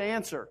to have to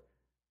answer.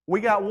 We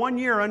got 1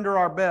 year under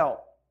our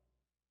belt.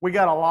 We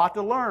got a lot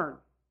to learn.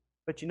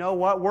 But you know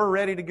what? We're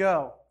ready to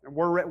go. And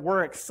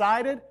we're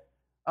excited.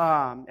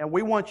 And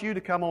we want you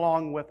to come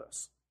along with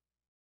us.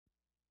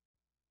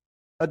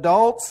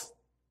 Adults,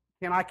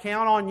 can I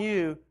count on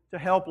you to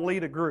help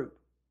lead a group?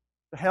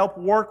 To help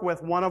work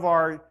with one of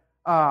our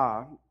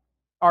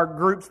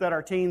groups that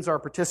our teens are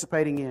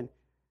participating in.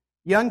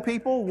 Young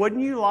people,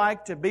 wouldn't you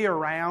like to be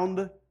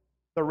around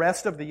the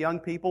rest of the young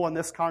people in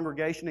this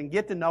congregation and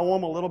get to know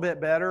them a little bit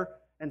better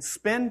and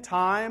spend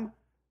time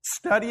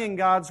studying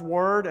God's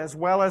Word as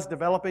well as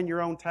developing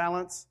your own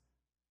talents?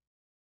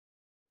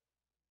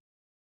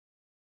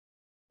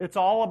 It's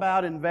all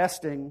about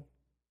investing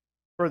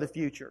for the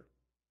future.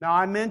 Now,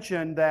 I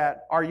mentioned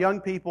that our young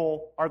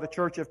people are the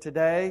church of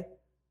today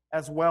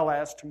as well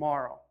as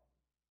tomorrow.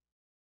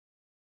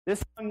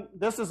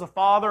 This is a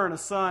father and a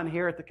son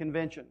here at the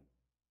convention.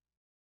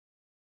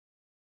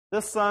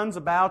 This son's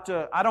about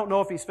to, I don't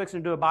know if he's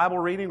fixing to do a Bible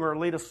reading or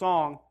lead a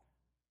song,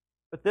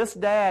 but this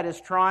dad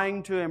is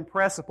trying to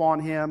impress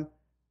upon him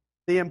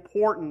the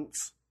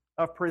importance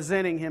of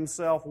presenting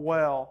himself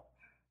well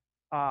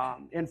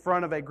in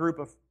front of a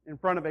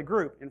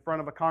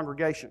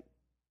congregation.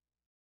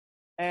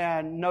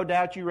 And no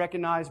doubt you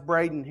recognize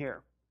Braden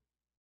here.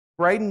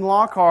 Braden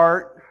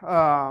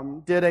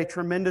Lockhart did a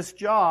tremendous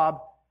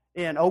job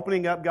in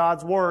opening up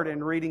God's Word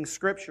and reading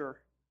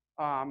Scripture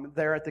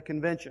there at the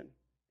convention.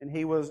 And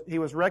he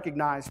was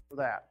recognized for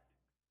that.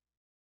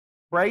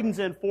 Braden's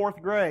in 4th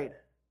grade.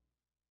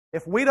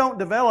 If we don't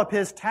develop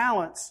his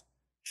talents,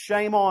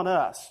 shame on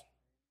us.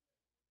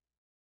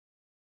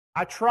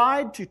 I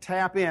tried to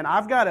tap in.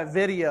 I've got a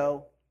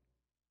video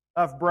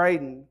of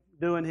Braden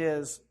doing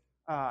his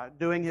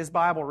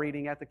Bible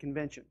reading at the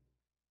convention.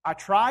 I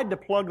tried to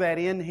plug that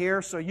in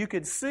here so you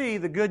could see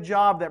the good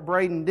job that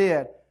Braden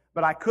did,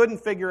 but I couldn't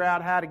figure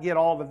out how to get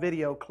all the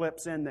video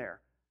clips in there.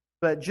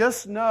 But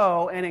just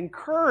know and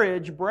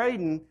encourage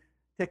Braden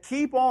to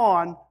keep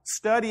on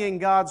studying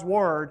God's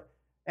Word,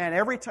 and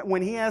every time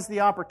when he has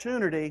the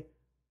opportunity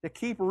to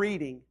keep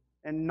reading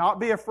and not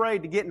be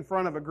afraid to get in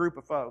front of a group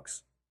of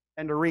folks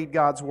and to read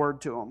God's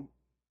Word to them.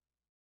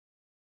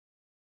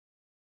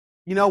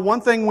 You know,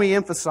 one thing we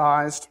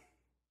emphasized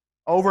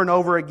over and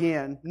over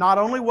again, not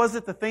only was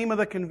it the theme of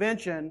the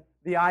convention,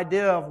 the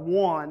idea of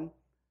one,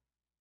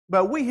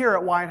 but we here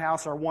at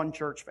Whitehouse are one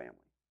church family.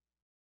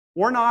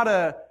 We're not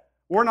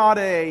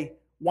a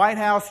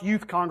Whitehouse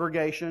youth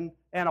congregation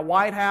and a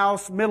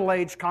Whitehouse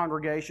middle-aged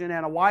congregation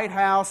and a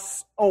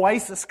Whitehouse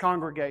Oasis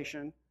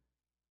congregation.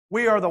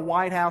 We are the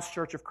Whitehouse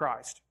Church of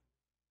Christ.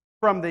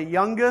 From the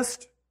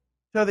youngest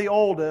to the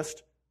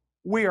oldest,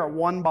 we are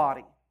one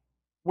body.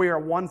 We are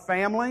one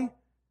family.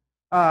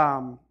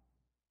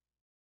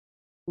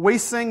 We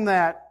sing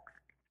that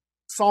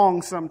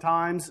song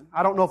sometimes.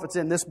 I don't know if it's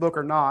in this book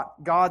or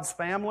not. God's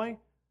family.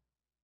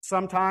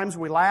 Sometimes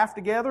we laugh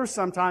together.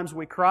 Sometimes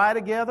we cry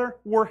together.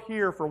 We're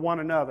here for one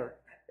another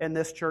in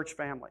this church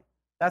family.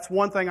 That's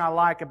one thing I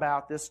like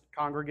about this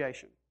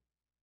congregation.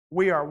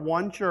 We are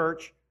one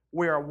church.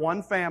 We are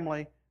one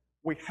family.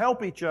 We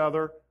help each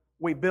other.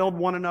 We build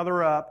one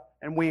another up.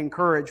 And we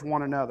encourage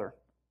one another.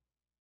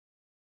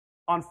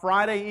 On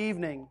Friday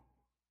evening,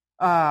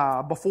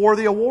 before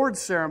the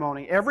awards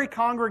ceremony. Every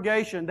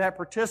congregation that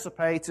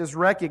participates is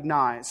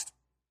recognized.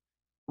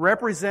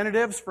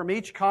 Representatives from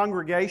each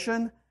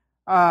congregation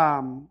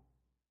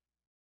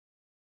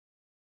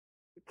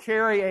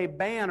carry a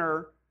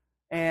banner,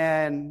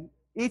 and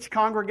each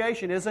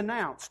congregation is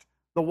announced.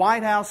 The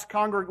Whitehouse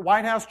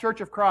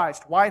Church of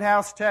Christ,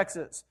 Whitehouse,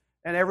 Texas,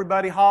 and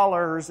everybody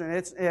hollers, and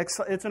it's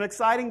an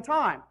exciting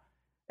time.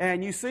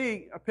 And you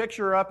see a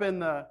picture up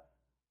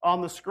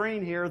on the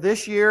screen here.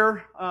 This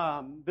year,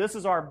 this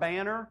is our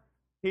banner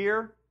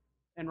here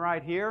and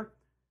right here.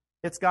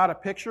 It's got a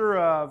picture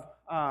of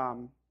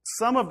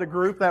some of the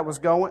group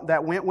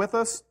that went with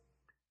us.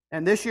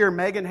 And this year,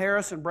 Megan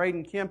Harris and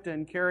Braden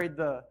Kempton carried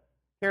the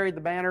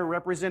banner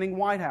representing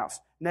Whitehouse.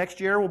 Next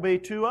year will be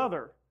two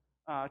other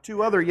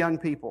young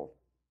people.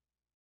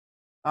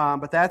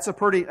 But that's a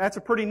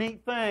pretty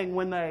neat thing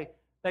when they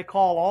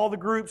call all the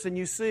groups and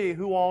you see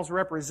who all's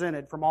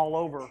represented from all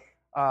over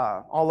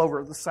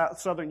the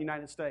southern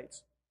United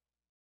States.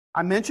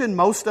 I mentioned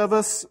most of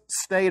us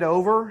stayed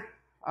over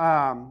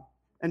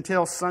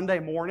until Sunday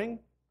morning.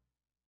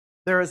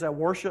 There is a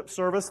worship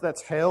service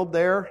that's held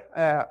there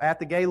at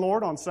the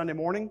Gaylord on Sunday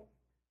morning.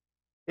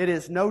 It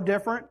is no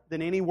different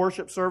than any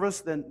worship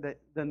service than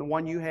the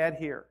one you had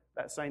here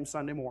that same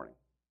Sunday morning.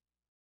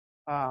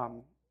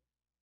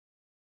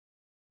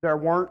 There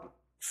weren't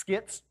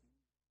skits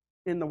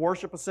in the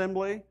worship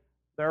assembly.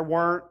 There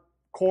weren't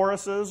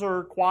choruses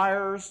or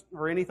choirs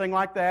or anything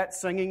like that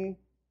singing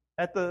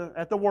at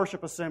the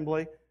worship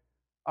assembly.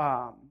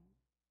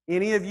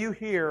 Any of you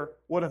here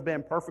would have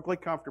been perfectly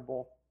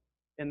comfortable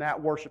in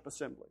that worship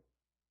assembly.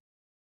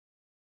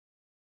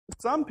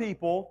 Some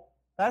people,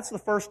 that's the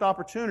first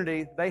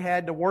opportunity they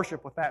had to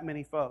worship with that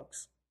many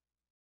folks.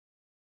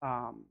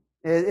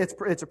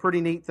 It's a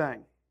pretty neat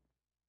thing.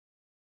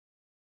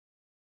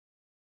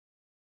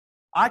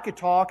 I could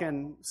talk,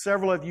 and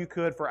several of you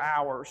could, for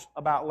hours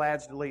about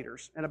Lads to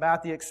Leaders and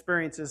about the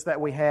experiences that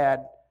we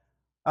had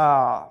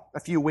a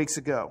few weeks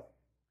ago.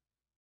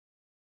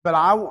 But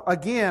I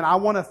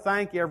want to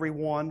thank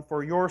everyone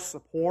for your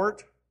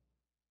support,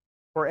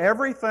 for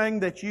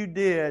everything that you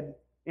did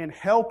in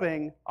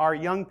helping our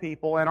young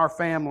people and our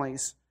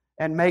families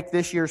and make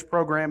this year's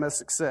program a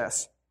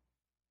success.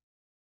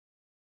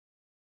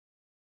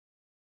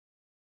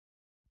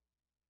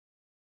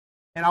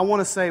 And I want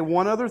to say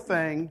one other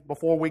thing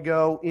before we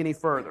go any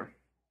further.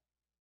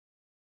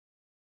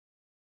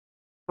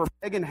 For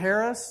Megan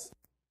Harris,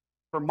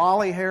 for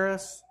Molly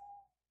Harris,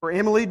 for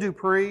Emily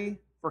Dupree,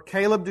 for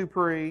Caleb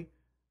Dupree,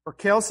 for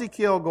Kelsey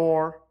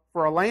Kilgore,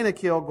 for Elena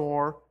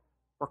Kilgore,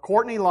 for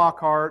Courtney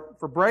Lockhart,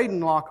 for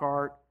Braden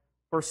Lockhart,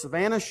 for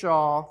Savannah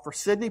Shaw, for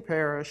Sydney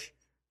Parrish,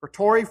 for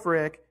Tori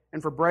Frick,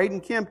 and for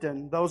Braden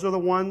Kempton. Those are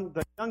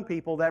the young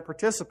people that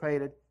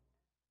participated.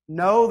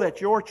 Know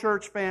that your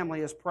church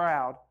family is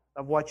proud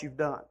of what you've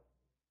done.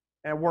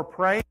 And we're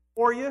praying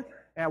for you,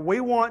 and we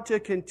want to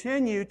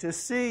continue to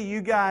see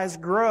you guys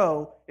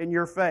grow in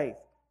your faith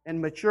and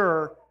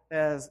mature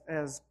as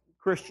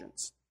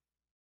Christians.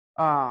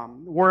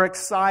 We're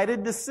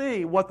excited to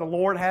see what the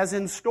Lord has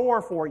in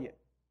store for you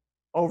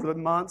over the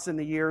months and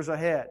the years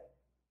ahead.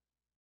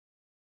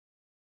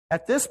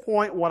 At this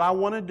point, what I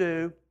want to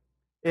do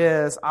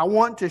is I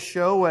want to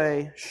show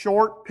a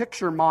short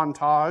picture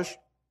montage,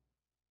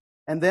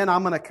 and then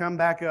I'm going to come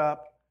back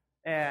up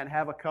and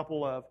have a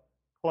couple of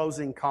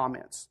closing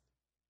comments.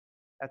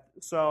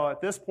 So at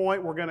this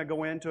point, we're going to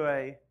go into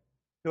a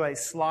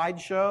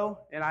slideshow,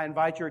 and I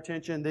invite your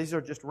attention. These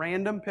are just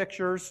random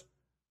pictures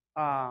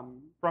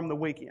from the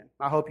weekend.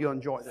 I hope you'll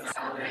enjoy this.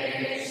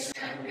 Salvation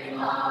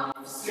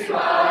belongs to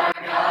our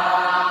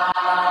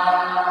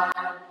God,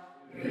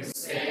 who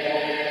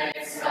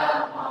sits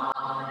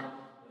upon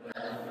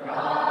the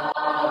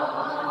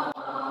throne,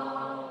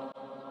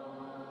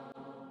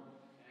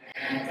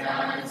 and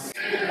unto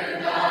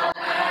the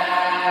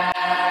Lamb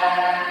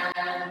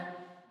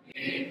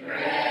be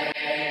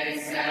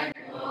praise and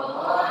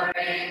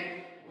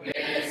glory,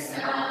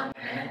 wisdom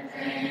and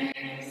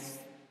thanks,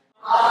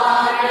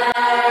 honor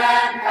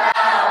and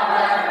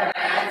power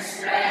and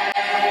strength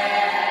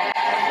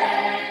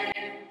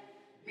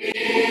be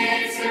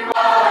to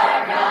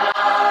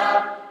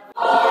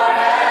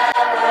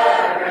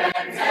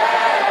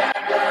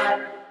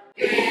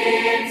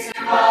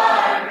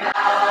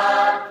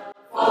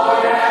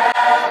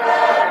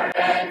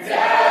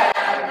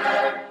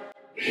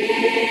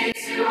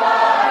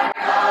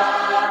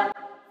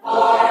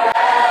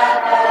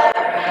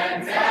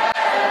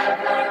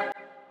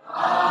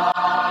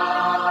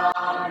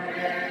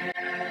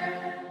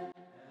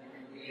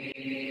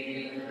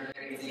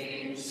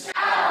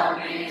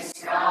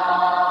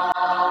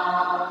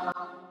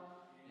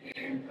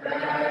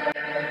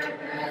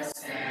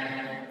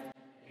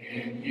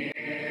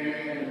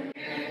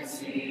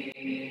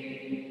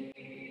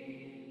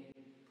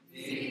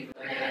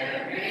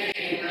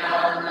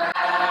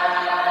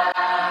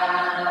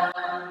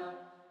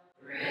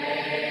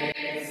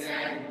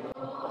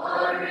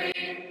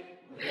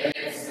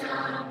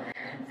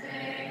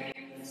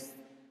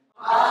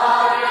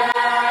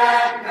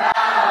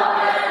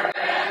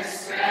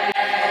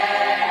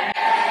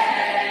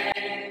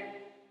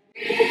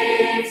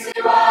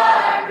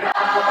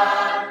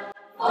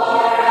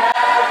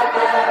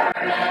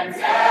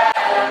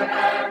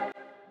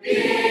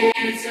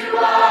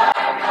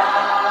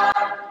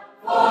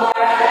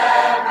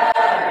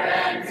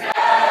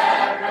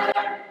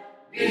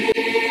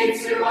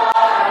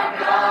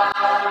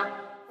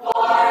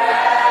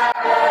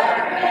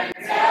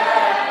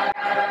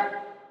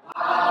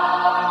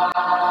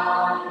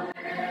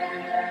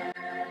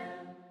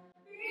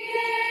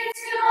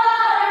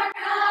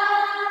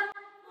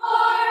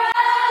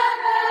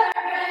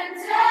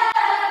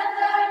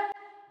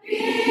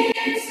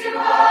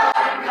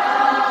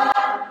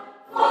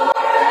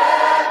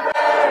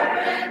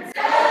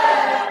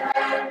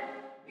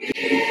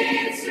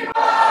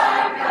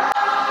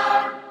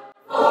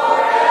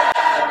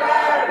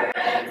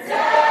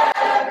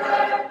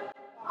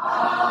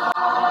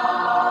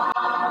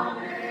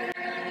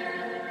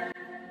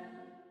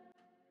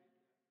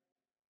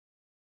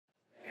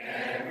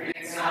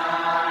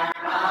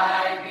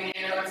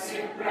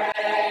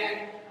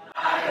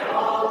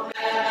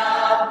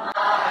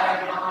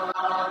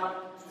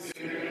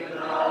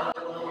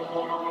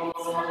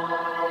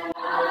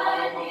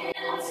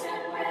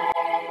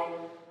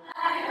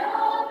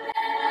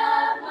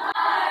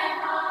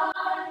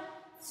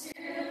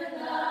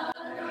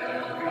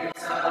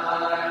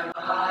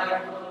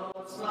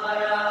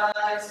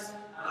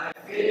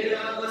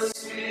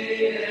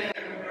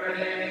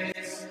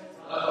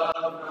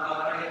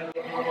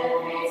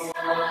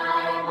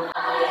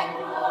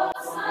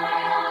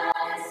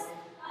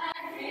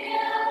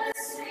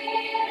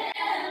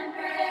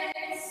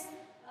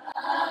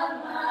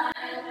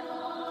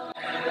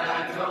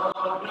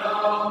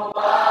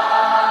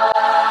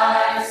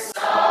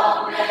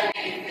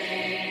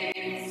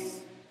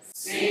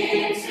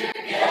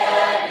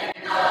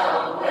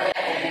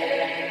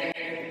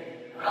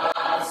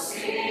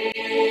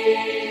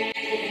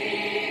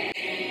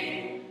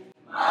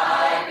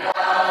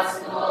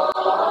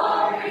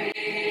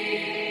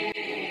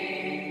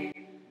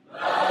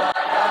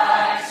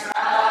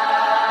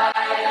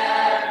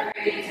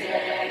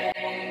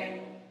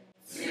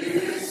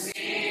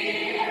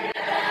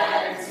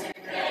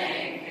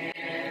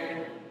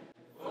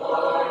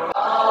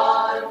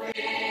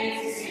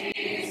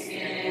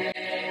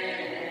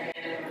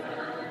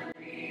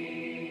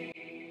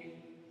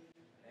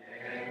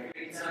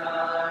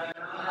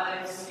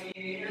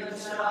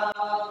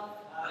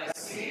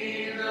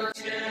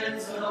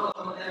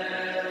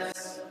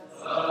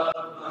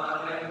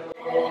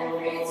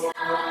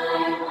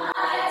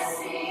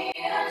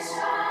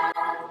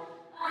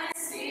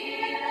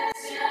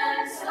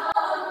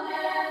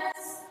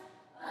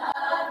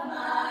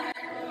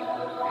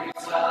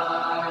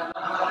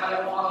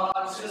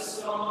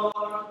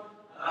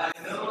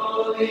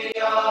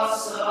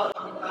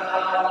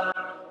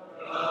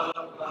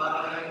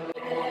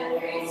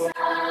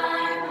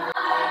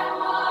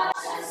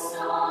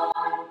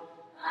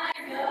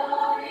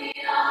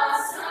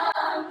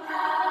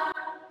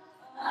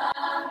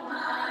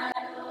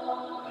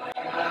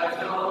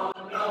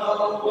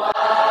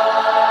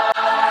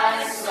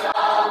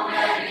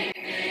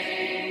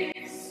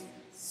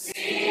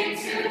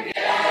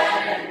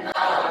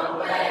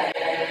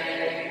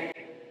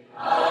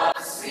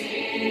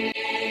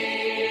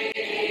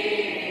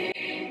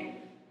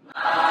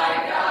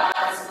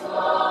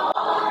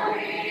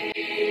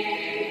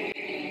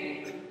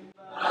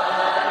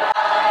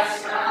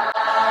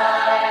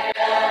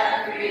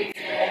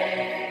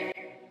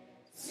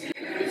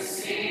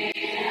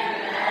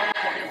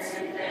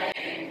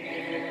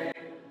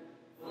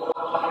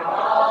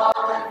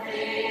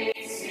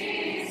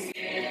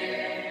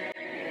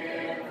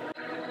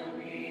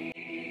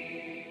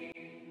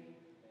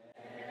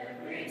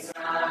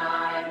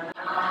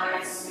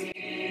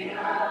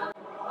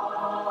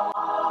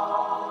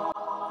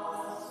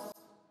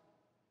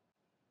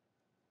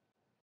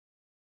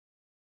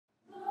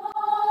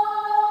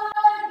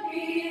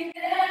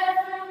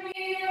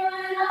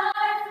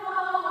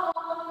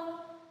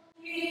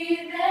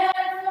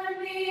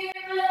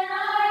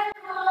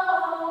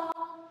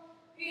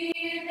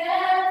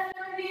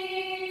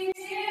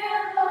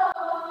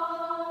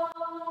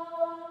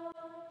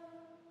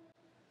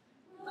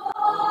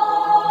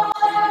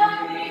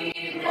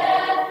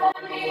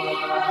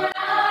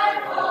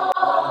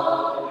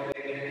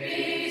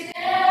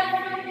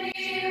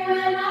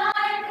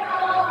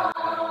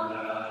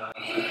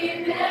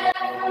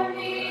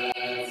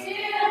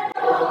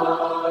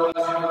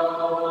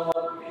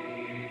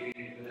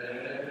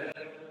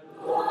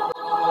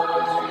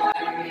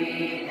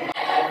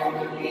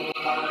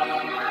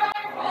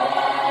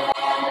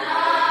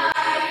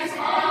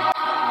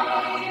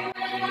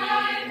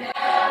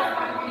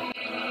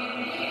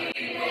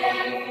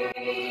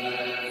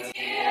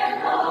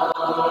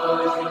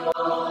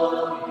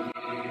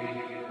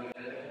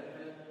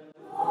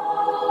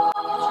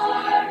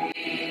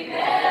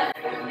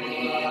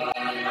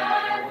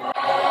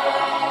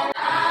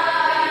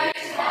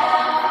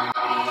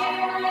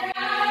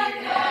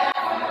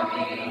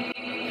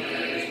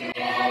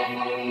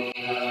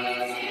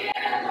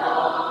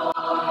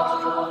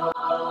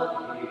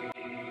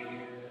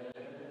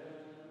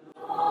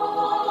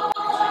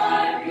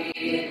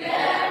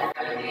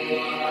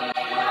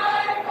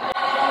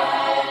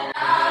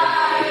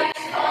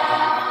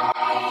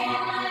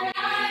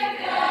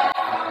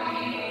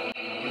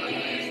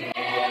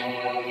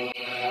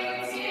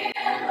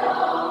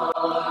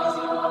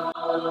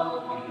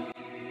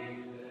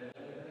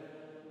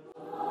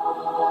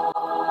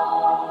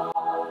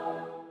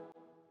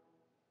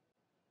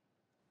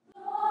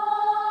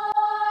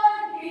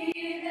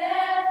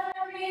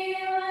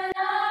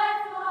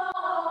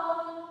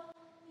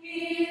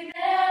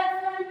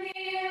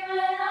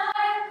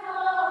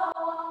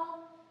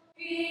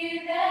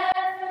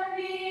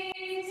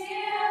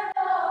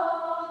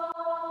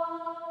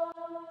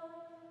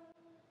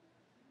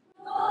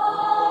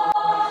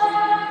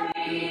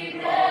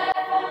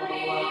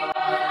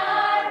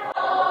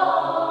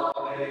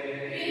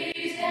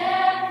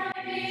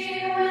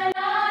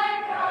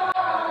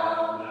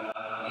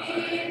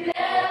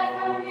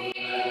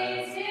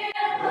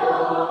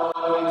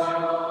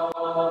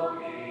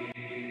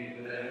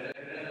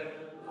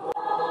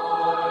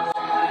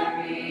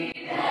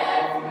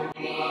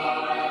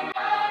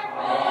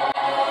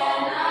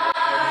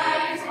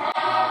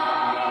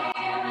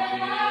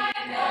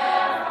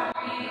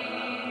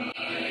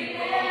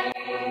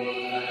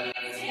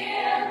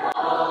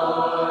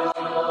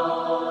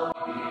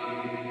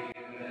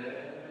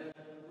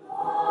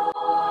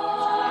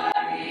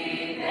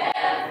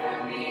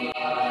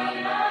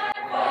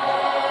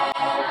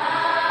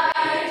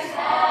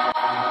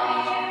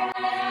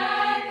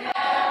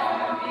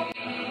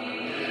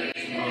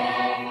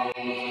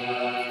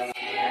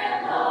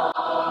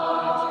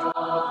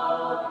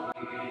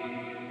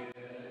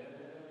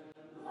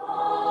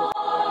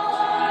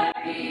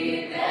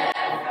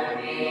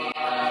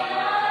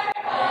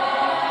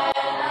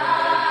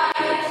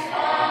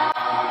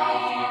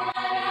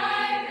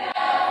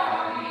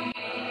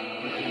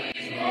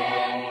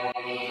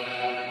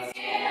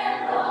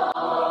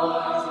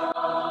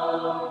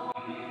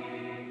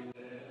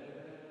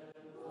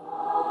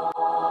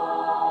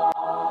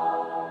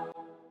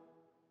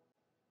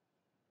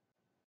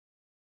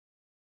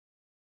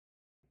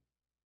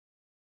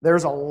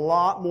There's a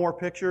lot more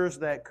pictures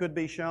that could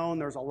be shown.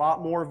 There's a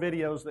lot more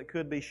videos that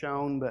could be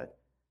shown, but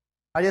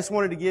I just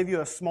wanted to give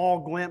you a small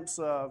glimpse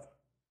of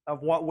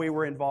what we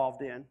were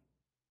involved in.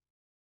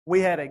 We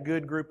had a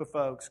good group of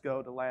folks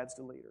go to Lads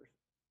to Leaders.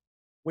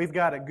 We've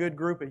got a good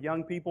group of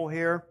young people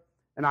here,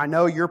 and I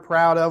know you're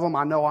proud of them.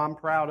 I know I'm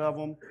proud of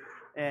them,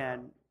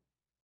 and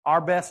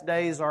our best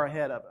days are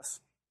ahead of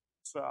us.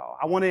 So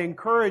I want to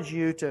encourage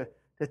you to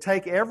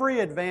take every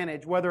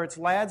advantage, whether it's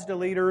Lads to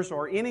Leaders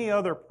or any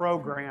other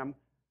program,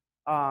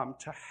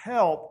 to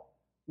help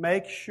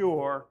make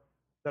sure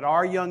that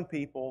our young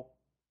people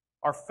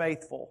are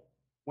faithful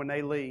when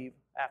they leave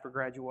after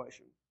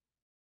graduation.